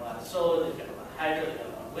 They have a lot of solar, they've got a lot of hydro, they've got a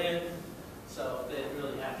lot of wind. So they're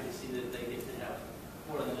really happy to see that they get to have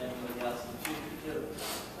more than anybody else in the future too.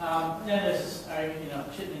 Then there's, you know,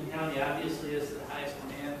 Chittenden County obviously is the highest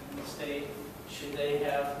demand in the state. Should they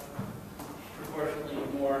have proportionately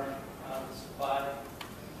more supply?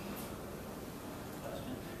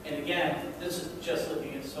 Question. And again, this is just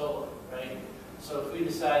looking at solar, right? So if we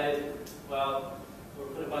decided, well, we'll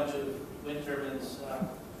put a bunch of wind turbines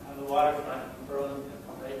on the waterfront in Burlington,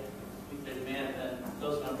 right? Meet their demand, then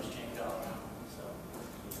those numbers change all around. So,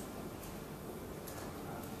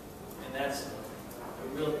 and that's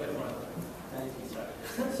a real quick one. Thank you. Sorry.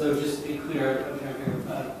 So just to be clear, I'm trying to hear,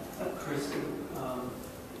 Chris,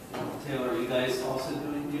 Taylor, are you guys also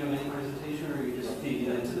doing, do you have any presentation or are you just feeding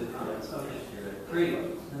into the comments? Okay, great.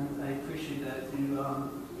 And I appreciate that.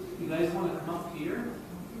 You guys want to come up here?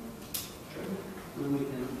 When we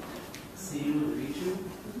can see you and reach you?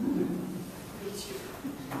 Reach you.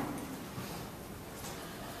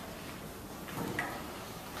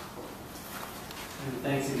 And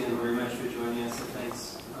thanks again very much for joining us, and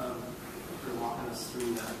thanks for walking us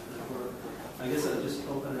through that work. I guess I'll just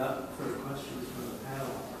open it up for questions from the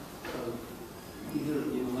panel. So, either,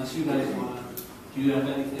 you know, unless you guys want to, do you have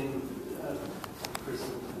anything, Chris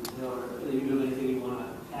and Taylor, do you have anything you want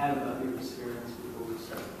to add about your experience before we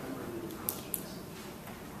start bringing in questions?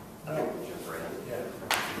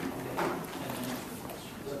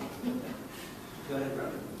 Go ahead,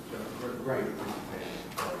 Robert. Great presentation.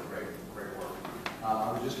 Great work. I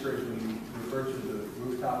was just curious, when you referred to the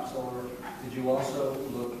rooftop solar, did you also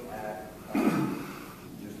look at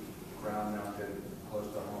just ground mounted close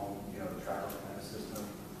to home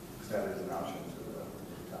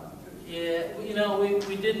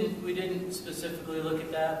didn't specifically look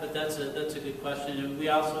at that, but that's a good question. And we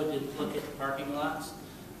also did look at parking lots,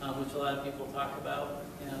 which a lot of people talk about,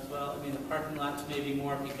 as well. I mean, the parking lots may be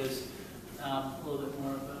more because a little bit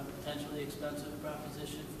more of a potentially expensive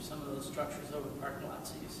proposition for some of those structures over parking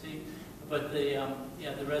lots that you see. But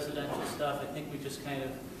the residential stuff, I think we just kind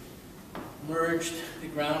of merged the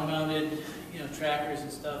ground-mounted, trackers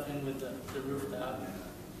and stuff in with the rooftop.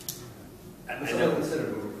 I still consider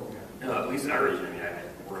moving forward. No, at least in our region,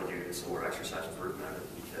 we're going to do a similar exercise with roof mounted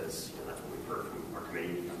because that's what we've heard from our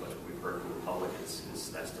committee, and that's what we've heard from the public is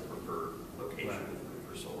that's the preferred location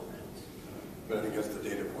for solar panels. But I think as the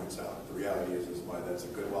data points out, the reality is why that's a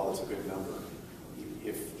good, while it's a good number,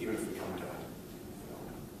 even if we come to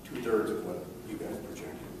 2/3 of what you guys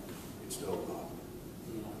projected, it's still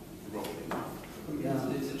remotely enough.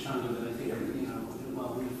 Yeah, it's a chunk of it. I think,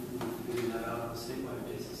 while we've figured that out on a statewide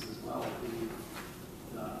basis as well.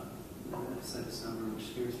 I said this number, which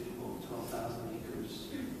scares people, 12,000 acres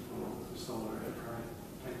total for solar at current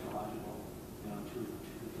technological, 2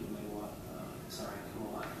 kilowatt,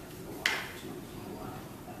 kilowatt, 2 kilowatt.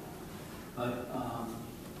 But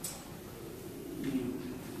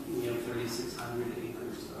we have 3,600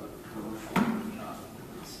 acres of commercial rooftop in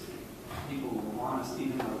the city. People will want us,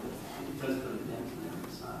 even though it does put a dent in there,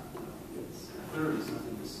 it's not, it's a third is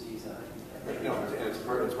nothing to sneeze at. No, and it's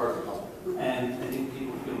part of the puzzle. And I think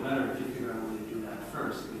people feel better if you figure out a way to do that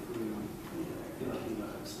first. If we feel like we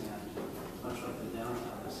want to expand, much like the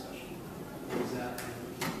downtown discussion. What is that?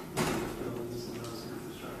 Buildings and those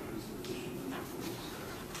infrastructures efficiently.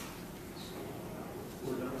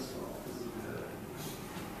 We're done as well. This is good.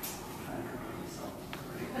 Trying to cover myself.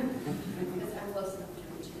 Because I'm close enough to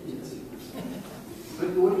reach it. But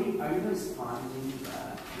what are you guys finding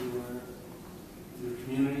that your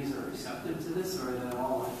communities are receptive to this, or are they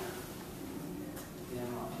all like,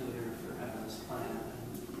 off to there for having this plan? And,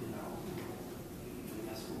 I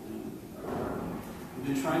guess we've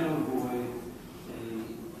been trying to avoid any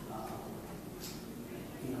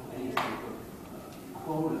type of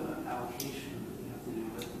quota allocation that you have to do.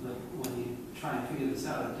 But when you try and figure this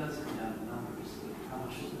out, it does come down to numbers. Like how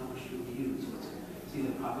much do we use? It's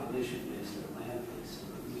either population based or land based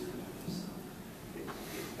or user based.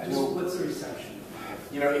 I know. What's the reception?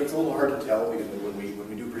 It's a little hard to tell because when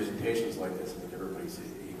we do presentations like this, I think everybody's,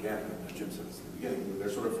 again, as Jim said at the beginning, they're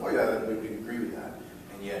sort of, oh yeah, we agree with that.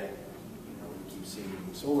 And yet, we keep seeing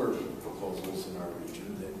solar proposals in our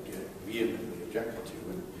region that get vehemently objected to.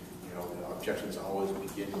 And, the objections always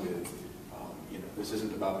begin with, this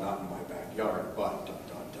isn't about not in my backyard, but, ...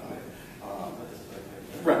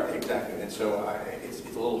 Right, exactly. And so it's a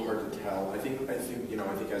little hard to tell. I think as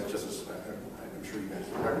Justice, I'm sure you guys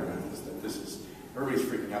recognize this, that this is, everybody's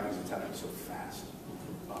freaking out because it's happening so fast.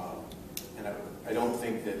 And I don't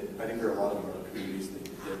think that, I think there are a lot of our communities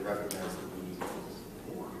that recognize that we need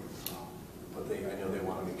more. But I know they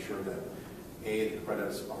want to make sure that, the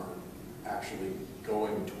credits are actually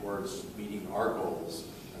going towards meeting our goals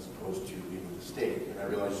as opposed to being with the state. And I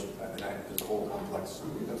realize there's a whole complex,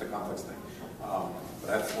 that's a complex thing. But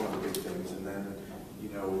that's one of the big things. And then,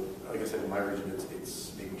 like I said, in my region,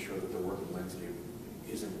 it's making sure that the working landscape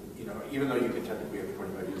isn't, even though you can technically have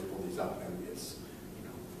 25 years to pull these up, and it's,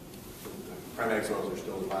 the primary soils are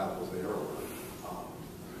still as viable as they are.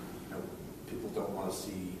 People don't want to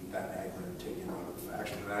see that ag land taken out of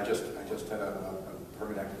action. And I just had a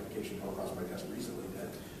permit application come across my desk recently that,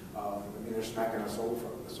 they're smacking a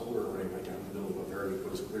solar array right down the middle of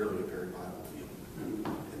what is clearly a very viable field.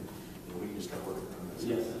 And we can just start working on this.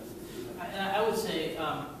 Yes. I would say,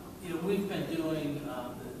 we've been doing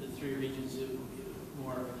the three regions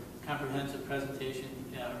more comprehensive presentation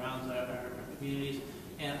around our communities,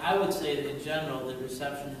 and I would say that in general the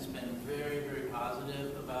reception has been very, very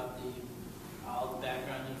positive about all the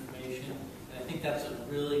background information, and I think that's a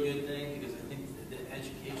really good thing because I think the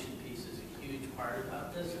education piece is a huge part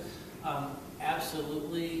about this.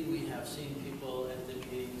 Absolutely, we have seen people at the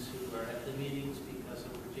meetings who are at the meetings because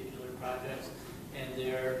of particular projects, and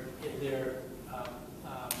their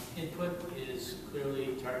input is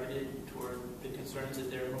clearly targeted toward the concerns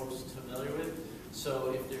that they're most familiar with.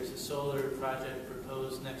 So if there's a solar project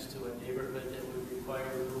proposed next to a neighborhood that would require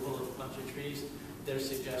removal of a bunch of trees, their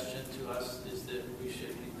suggestion to us is that we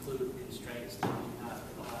should include constraints that do not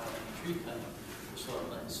allow any tree cutting for solar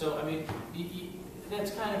lands. So,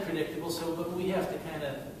 that's kind of predictable. So, but we have to kind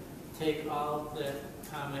of take all that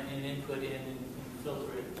comment and input in and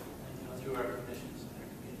filter it through our commissions and our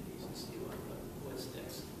communities and see what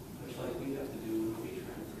sticks. Much like we have to do when we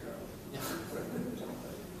try and figure out. Yeah.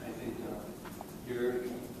 I think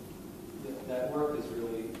that work is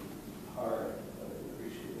really hard, but I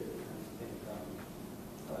appreciate it. I think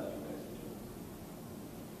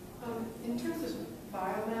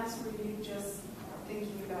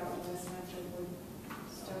biomass natural wood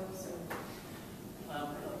stoves or?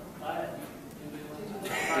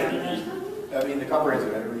 I mean, the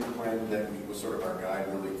comprehensive energy plan that was sort of our guide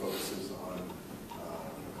really focuses on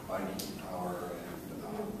combined heat and power and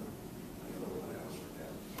what else?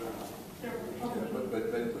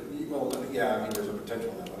 Well, yeah, I mean, there's a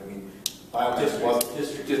potential in that, but I mean, biomass was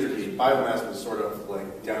district heat. Biomass was sort of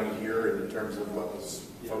like down here in terms of what was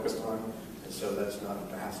focused on, and so that's not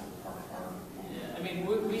a massive part of our. Yeah, I mean,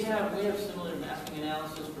 we have similar mapping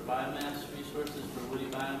analysis for biomass resources, for woody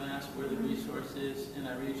biomass, where the resource is in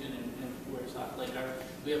our region and where Soft Lake are.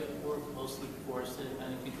 We're mostly forested in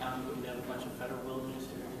Bennington County, but we have a bunch of federal wilderness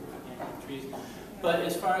and trees. But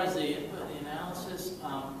as far as the analysis,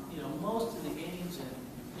 most of the gains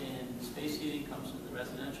in space heating comes from the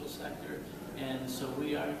residential sector, and so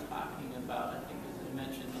we are talking about, I think, as I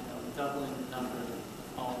mentioned, doubling the number of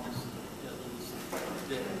homes at least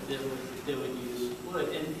that would use wood.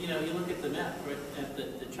 And you look at the map, right, at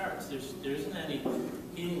the charts. There isn't any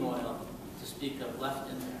heating oil to speak of left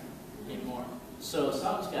in there anymore. So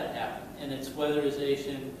something's got to happen, and it's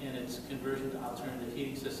weatherization and it's conversion to alternative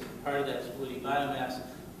heating systems. Part of that's woody biomass,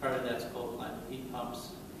 part of that's coal plant heat pumps,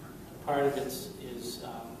 part of it is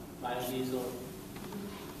biodiesel.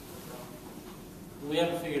 We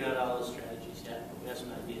haven't figured out all those strategies yet, but we have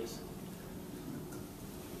some ideas.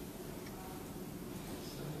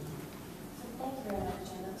 Thank you very much,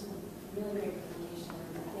 Jen. That was a really great presentation.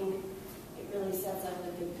 I think it really sets up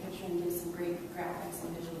the big picture and gives some great graphics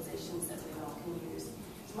and visualizations that we all can use.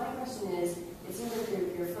 So my question is, it seems like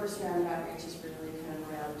your first round of outreach is really kind of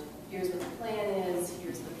around, here's what the plan is,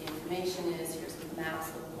 here's what the information is, here's what the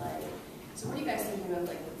maps look like. So what are you guys thinking of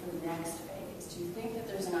like for the next phase? Do you think that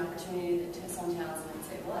there's an opportunity that some towns might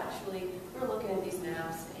say, well, actually, we're looking at these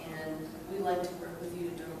maps and we'd like to work with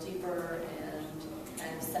you to drill deeper and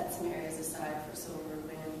kind of set some areas aside for solar and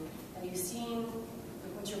wind? Have you seen,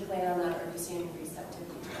 what's your plan on that, or have you seen any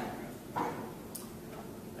receptivity to that?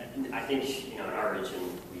 I think, in our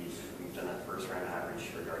region, we've done that first round of outreach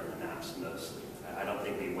regarding the maps mostly. I don't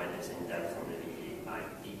think we went as in-depth on the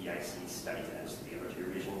EEIC study as the other two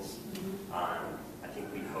regions. I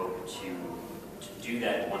think we hope to do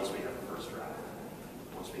that once we have the first round.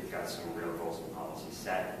 Once we've got some real goals and policies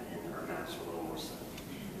set and our maps are a little more set.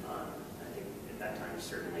 I think at that time,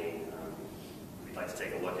 certainly, we'd like to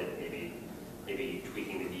take a look at maybe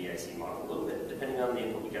tweaking the DIC model a little bit, depending on the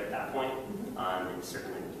input we get at that point, and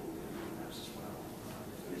certainly we can maps as well.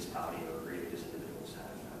 Municipality or previous individuals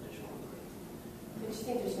have additional input. But you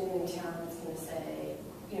think there's going to be a town that's going to say,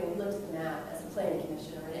 we looked at the map as a planning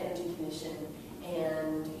commission or an energy commission,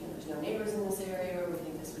 and there's no neighbors in this area, or we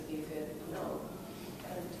think this would be a good,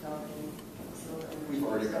 kind of developing solar. We've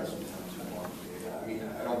already got some towns who want data. I mean,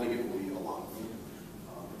 I don't think it will be a lot of them.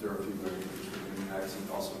 There are a few very interested. I mean, I've seen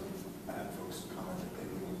also had folks comment that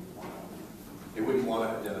they wouldn't want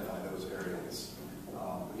to identify those areas,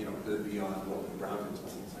 beyond Wilton Brownfields and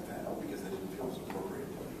things like that, because they didn't feel it was appropriate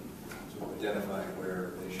to identify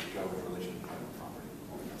where they should go in relation to private property.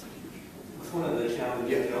 That's a huge. It's one of the challenges.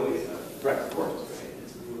 Yeah, always right, of course. Right?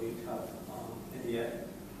 It's really tough, and yet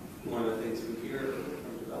one of the things we hear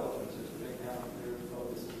from developers is right now their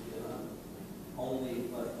focus has been on only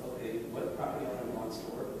what property owner wants to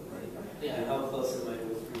work with, right? Yeah. And how close am I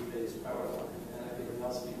to a three-phase power line? And everything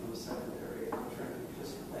else becomes secondary. I'm trying to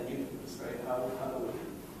just, and you, right? How do we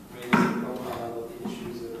raise the profile of the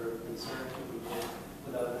issues that are concerning to people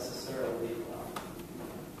without necessarily,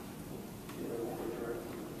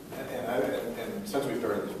 And since we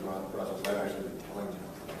started this process, I've actually been telling them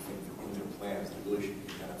that I think that in their plans, they really should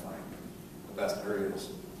be identifying the best areas.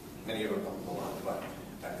 Many of them don't go on, but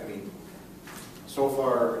I mean, so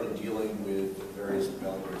far in dealing with the various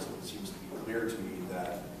developers, it seems to be clear to me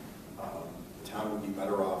that the town would be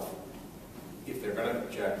better off if they're going to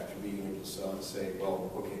object to being able to say,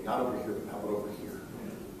 well, okay, not over here, but how about over here?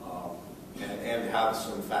 And have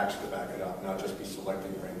some facts to back it up, not just be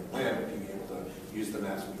selecting random land, but being able to use the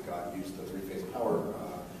maps we've got, use the three-phase power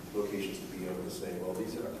locations to be able to say, well,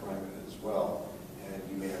 these are private as well, and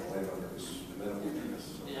you may have landowners amenable to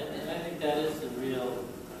this. Yeah, and I think that is the real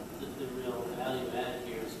value added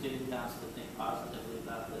here is getting towns to think positively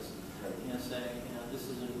about this. Right. Saying, this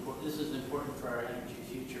is important for our energy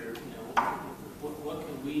future. What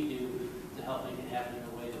can we do to help make it happen in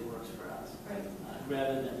a way that works for us? Right.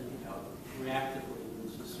 Rather than reactively,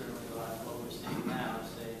 which is certainly a lot of what we're seeing now,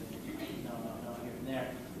 saying no, here and there.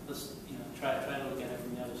 Let's try to look at it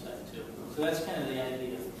from the other side too. So that's kind of the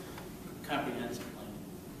idea of comprehensive planning.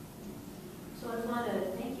 So I want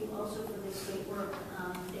to thank you also for this great work.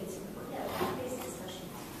 It's important to have these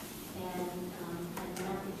discussions, and I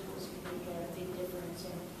think it was make a big difference.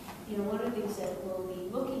 And one of the things that we'll be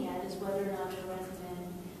looking at is whether or not to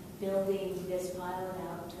recommend building this pilot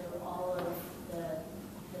out to all of the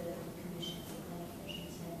commissions and planning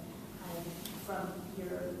commissions. And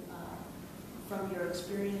from your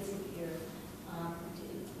experience here,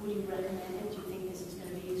 would you recommend it? Do you think this is going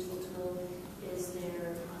to be a useful tool? Is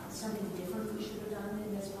there something different we should have done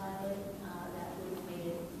in this pilot that would have made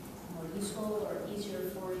it more useful or easier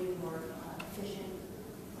for you, more efficient?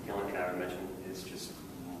 The only thing I would mention is just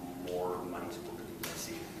more money to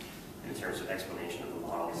see in terms of explanation of the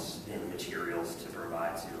models and materials to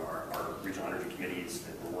provide to our regional energy committees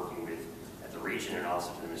that we're working with at the region and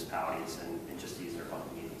also to the municipalities and just these are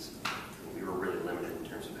public meetings. And we were really limited in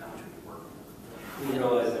terms of how much we could work. We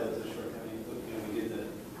realized that was a shortcoming. We did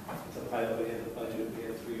the pilot, we had the budget, we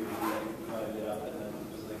had 3 weeks, we divided it up, and then it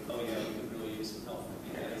was like, oh yeah, we could really use some help from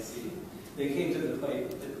BIC. They came to the plate,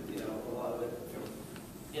 a lot of it.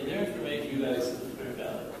 Yeah, their information You guys is very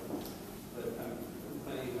valuable. But I'm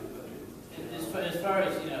planning on budget. As far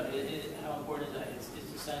as, how important is that? It's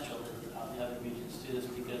essential that all the other regions do this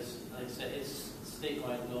because, like I said, it's a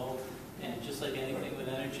statewide goal. And just like anything with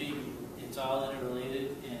energy, it's all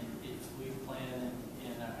interrelated. And if we plan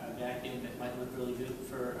in our vacuum, it might look really good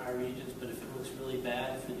for our regions. But if it looks really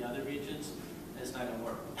bad for the other regions, it's not going to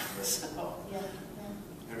work. So, Yeah.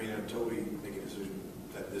 I mean, until we make a decision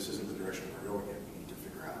that this isn't the direction we're going in, we need to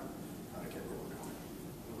figure out how to get where we're going.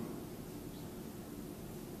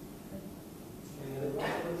 Any other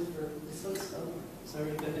questions for this one?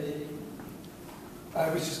 Sorry, Bethany. I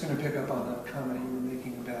was just going to pick up on that comment you were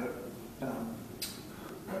making about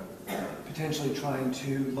potentially trying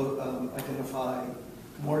to identify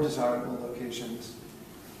more desirable locations.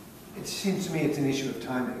 It seems to me it's an issue of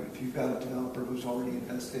timing. If you've got a developer who's already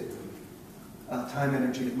invested time,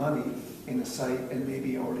 energy, and money in a site and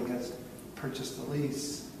maybe already has purchased the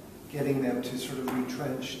lease, getting them to sort of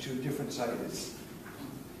retrench to a different site is...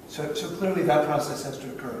 So clearly that process has to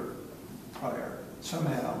occur prior.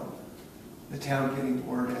 Somehow, the town getting the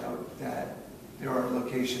word out that there are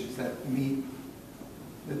locations that meet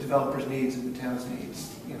the developer's needs and the town's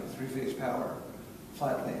needs, 3-phase power,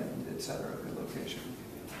 flat land, et cetera, good location.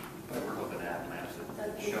 But we're hoping to have maps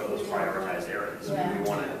that show those prioritized areas. Yeah.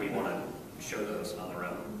 We want to show those on their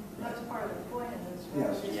own. That's part of the point of this,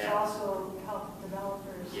 Yes. it's Yeah. also help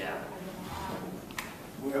developers. Yeah.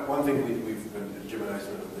 One thing we've been, Jim and I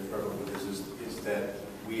sort of been struggling with is that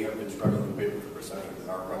we have been struggling a bit with the perception that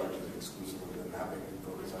our project is exclusively the mapping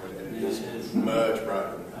focus on it, and it is much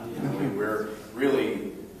broader than that. We're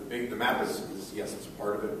really, the map is yes, it's a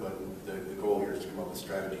part of it, but the goal here is to come up with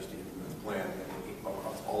strategies to implement the plan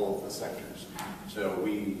across all of the sectors. So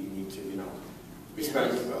we need to, we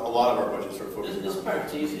spend a lot of our budget sort of focusing this on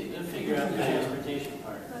part's easy. You'll figure out the transportation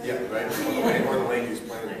part. Yeah, right. Or the land use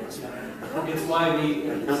planning. It's why I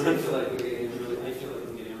feel like we're getting a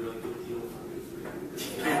really good deal from you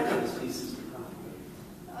for those pieces to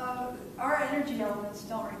come. Our energy elements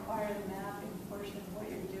don't require the mapping portion of what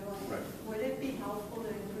you're doing. Right. Would it be helpful to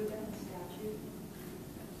include that in statute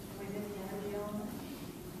within the energy element?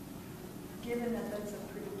 Given that that's a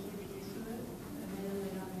pretty key piece of it,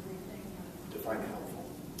 admittedly not everything. Define helpful.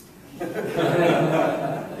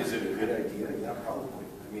 Is it a good idea? Yeah, probably.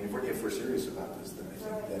 I mean, if we're serious about this, then I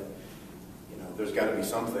think that, there's got to be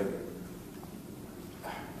something.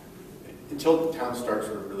 Until the town starts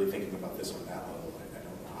sort of really thinking about this on that level, I don't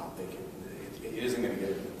know how they can, it isn't going to get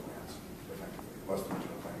into the plans effectively, unless the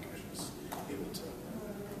regional planning commission is able to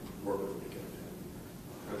work with them to get it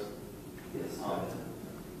in. Yes.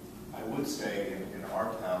 I would say in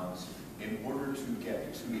our towns, in order to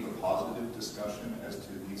get to a positive discussion as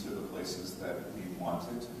to these are the places that we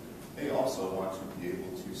wanted, they also want to be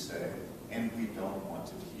able to say, and we don't want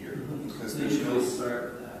it here. Because there's no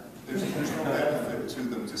benefit to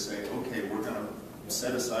them to say, okay, we're going to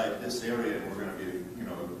set aside this area and we're going to be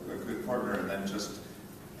a good partner, and then just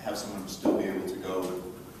have someone still be able to go with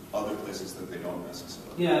other places that they don't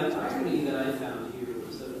necessarily. Yeah, the irony that I found here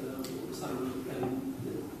was that and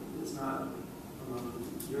it's not among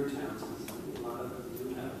your towns, a lot of them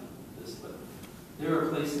do have this, but there are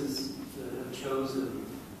places that have chosen,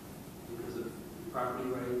 because of property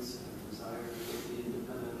rights and desire to be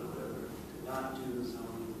independent or whatever, to not do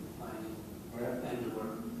zoning planning and or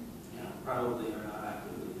probably are not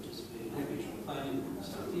actively participating in regional planning and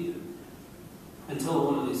stuff either. Until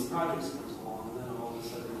one of these projects comes along, and then all of a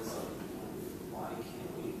sudden it's like, why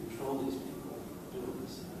can't we control these people doing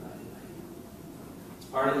this? And it's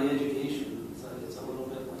part of the education. It's a little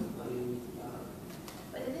bit like letting.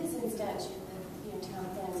 But it is in statute that town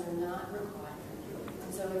plans are not required,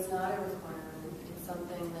 and so it's not a requirement. It's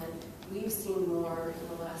something that we've seen more in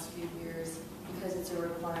the last few years because it's a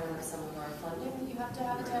requirement of some of our funding that you have to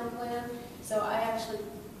have a town plan. So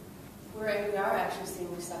we are actually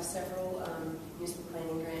seeing, we saw several municipal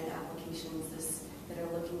planning grant applications that are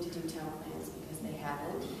looking to do town plans because they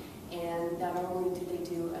haven't. And not only do they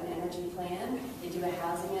do an energy plan, they do a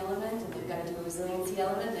housing element, and they've got to do a resiliency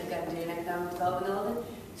element, they've got to do an economic development element.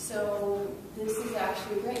 So this is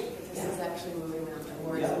actually great, because this is actually moving them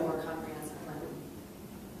towards a more comprehensive plan.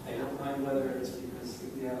 I don't mind whether it's because it's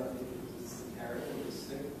the carrot or the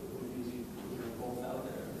stick, we're both out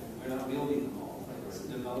there. And we're not wielding them all, like the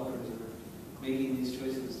developers are making these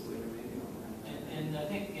choices the way they're making them. And I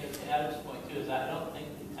think, to Adam's point too, is I don't think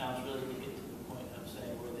the towns really get to the point of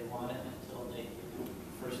saying where they want it until they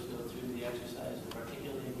first go through the exercise of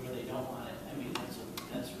articulating where they don't want it. I mean, that's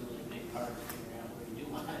really a big part of figuring out where you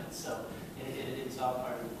do want it. So it's all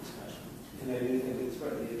part of the discussion. And I do think it's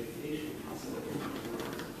part of the education. So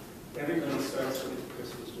everybody starts with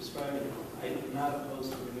Chris was describing. I'm not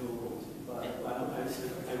opposed to renewables, but I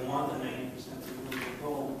want the 90% renewable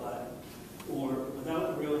goal, but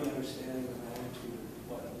without really understanding the magnitude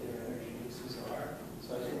of what their energy uses are. So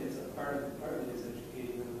I think it's a part of it is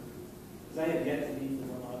educating them. Because I have yet to meet the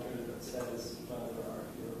Vermonter that says, well, for our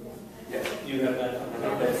Yes. you have that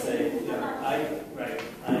that say,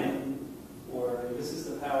 or this is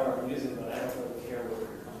the power I'm using, but I don't really care where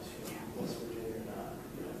it comes from, West Virginia or not.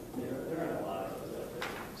 There aren't a lot of those out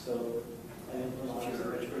there. So I think Vermonters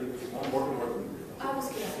are pretty good. I'm working more than I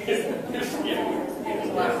was going to say, there's a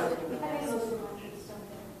lot of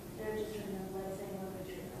They're just trying to let say what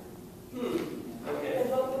they're Okay.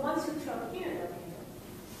 The ones who come here,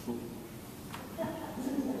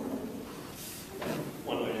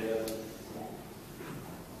 One way or the other.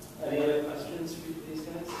 Any other questions for these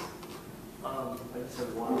guys? I just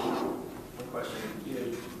have one question. I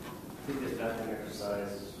think this background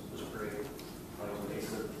exercise was great. They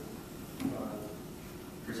sort of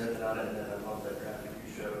presented on it, and then I love that graphic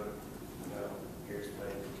you showed. Here's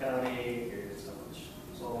Plain County, here's how much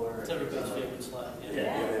solar. It's everybody's favorite slide. I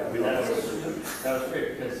mean, that was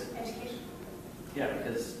great because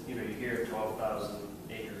because you hear 12,000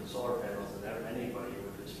 acres of solar panels, and anybody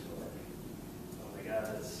would just feel like, oh my God,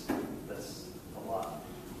 that's a lot.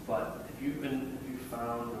 But if you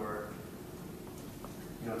found, or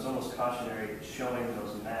it's almost cautionary showing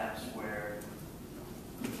those maps where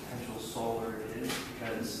potential solar is,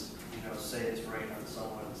 because say it's right on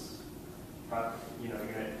someone's property, you're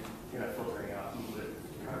not filtering out who lives in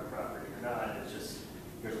private property or not. And it's just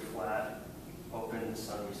here's a flat, open,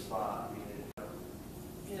 sunny spot.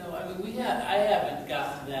 I haven't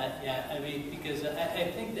gotten that yet. I mean, because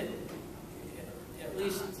I think that at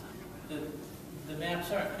least the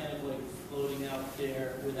maps aren't kind of like floating out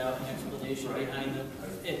there without an explanation behind them.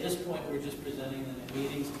 At this point, we're just presenting them in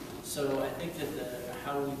meetings. So I think that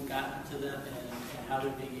how we've gotten to them and how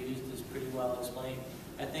they're being used is pretty well explained.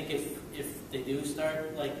 I think if they do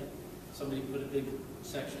start, like somebody put a big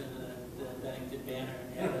section in the Bennington banner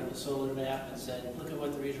and had the solar map and said, look at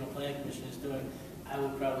what the Regional Planning Commission is doing, I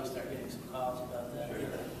would probably start getting some calls about that.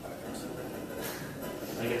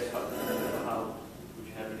 I guess, how would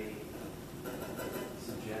you have any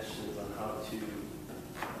suggestions on how to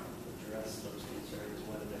address those concerns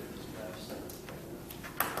when there's perhaps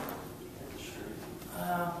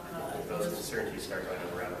those concerns, you start going on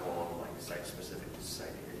the rabbit hole of like site-specific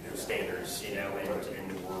standards, and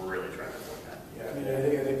we're really trying to avoid that. Yeah, I mean,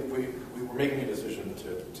 I think we were making a decision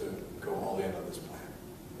to go all in on this plan,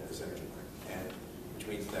 this energy plan, and which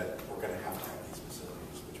means that we're going to have these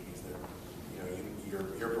facilities, which means that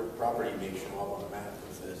your property may show up on a map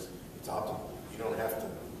that says it's optimal. You don't have to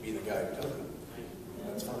be the guy who does it.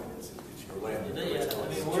 That's fine. It's your land.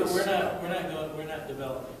 We're not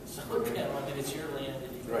developing. So it's your land,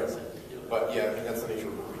 and you right. Have to do it. But yeah, I mean that's the nature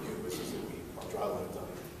of what we do. Is that we draw lines on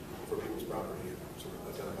for people's property and sort of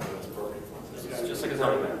identify what's appropriate for them. It's just like a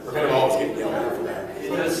zoning map. We're kind of always getting yelled at for that. It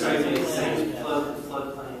does strike me as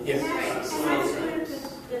floodplain. Yes. And that's where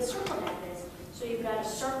the circle map is. So you've got a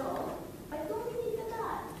circle, but look at the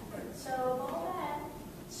dot. So all that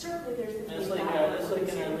circle, there's the That's big like dot. that's like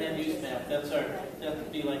in our land use map. That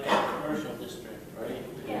would be like a commercial district, right?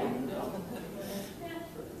 Yeah.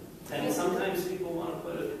 And sometimes people want to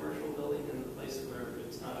put a commercial building in a place where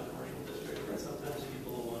it's not a commercial district, and sometimes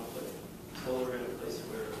people will want to put solar in a place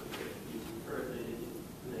where you prefer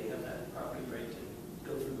they have that property right to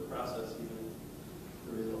go through the process, even if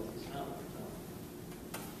the result is not.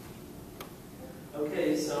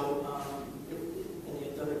 Okay, so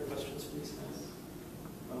any other questions for these guys?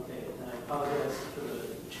 Okay, and I apologize for the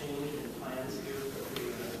change in plans here, but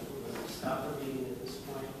we're going to stop the meeting at this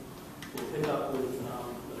point. We'll pick up with the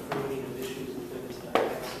framing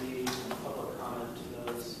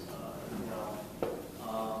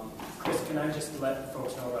can I just let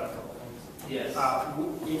folks know about a couple things? Yes.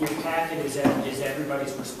 In your packet is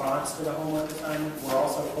everybody's response to the homework assignment. We're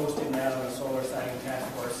also posting that on the Solar Siting Task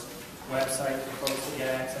Force website for folks to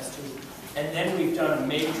get access to. And then we've done a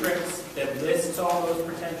matrix that lists all those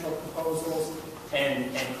potential proposals and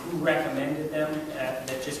who recommended them that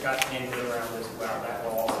just got handed around as well. That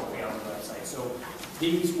will also be on the website. So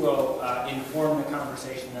these will inform the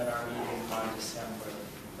conversation at our meeting on December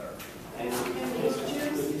 3rd. And will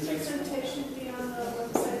June's presentation be on the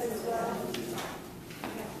website as well?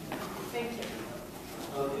 Okay. Thank you.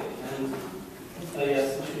 Okay, and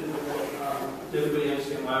yes, did everybody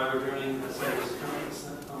understand why we're doing the service current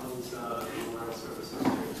on these rural services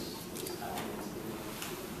here?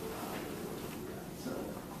 So,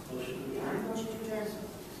 motion to adjourn. Motion to adjourn.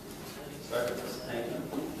 Second. Thank you.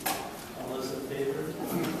 All those in favor?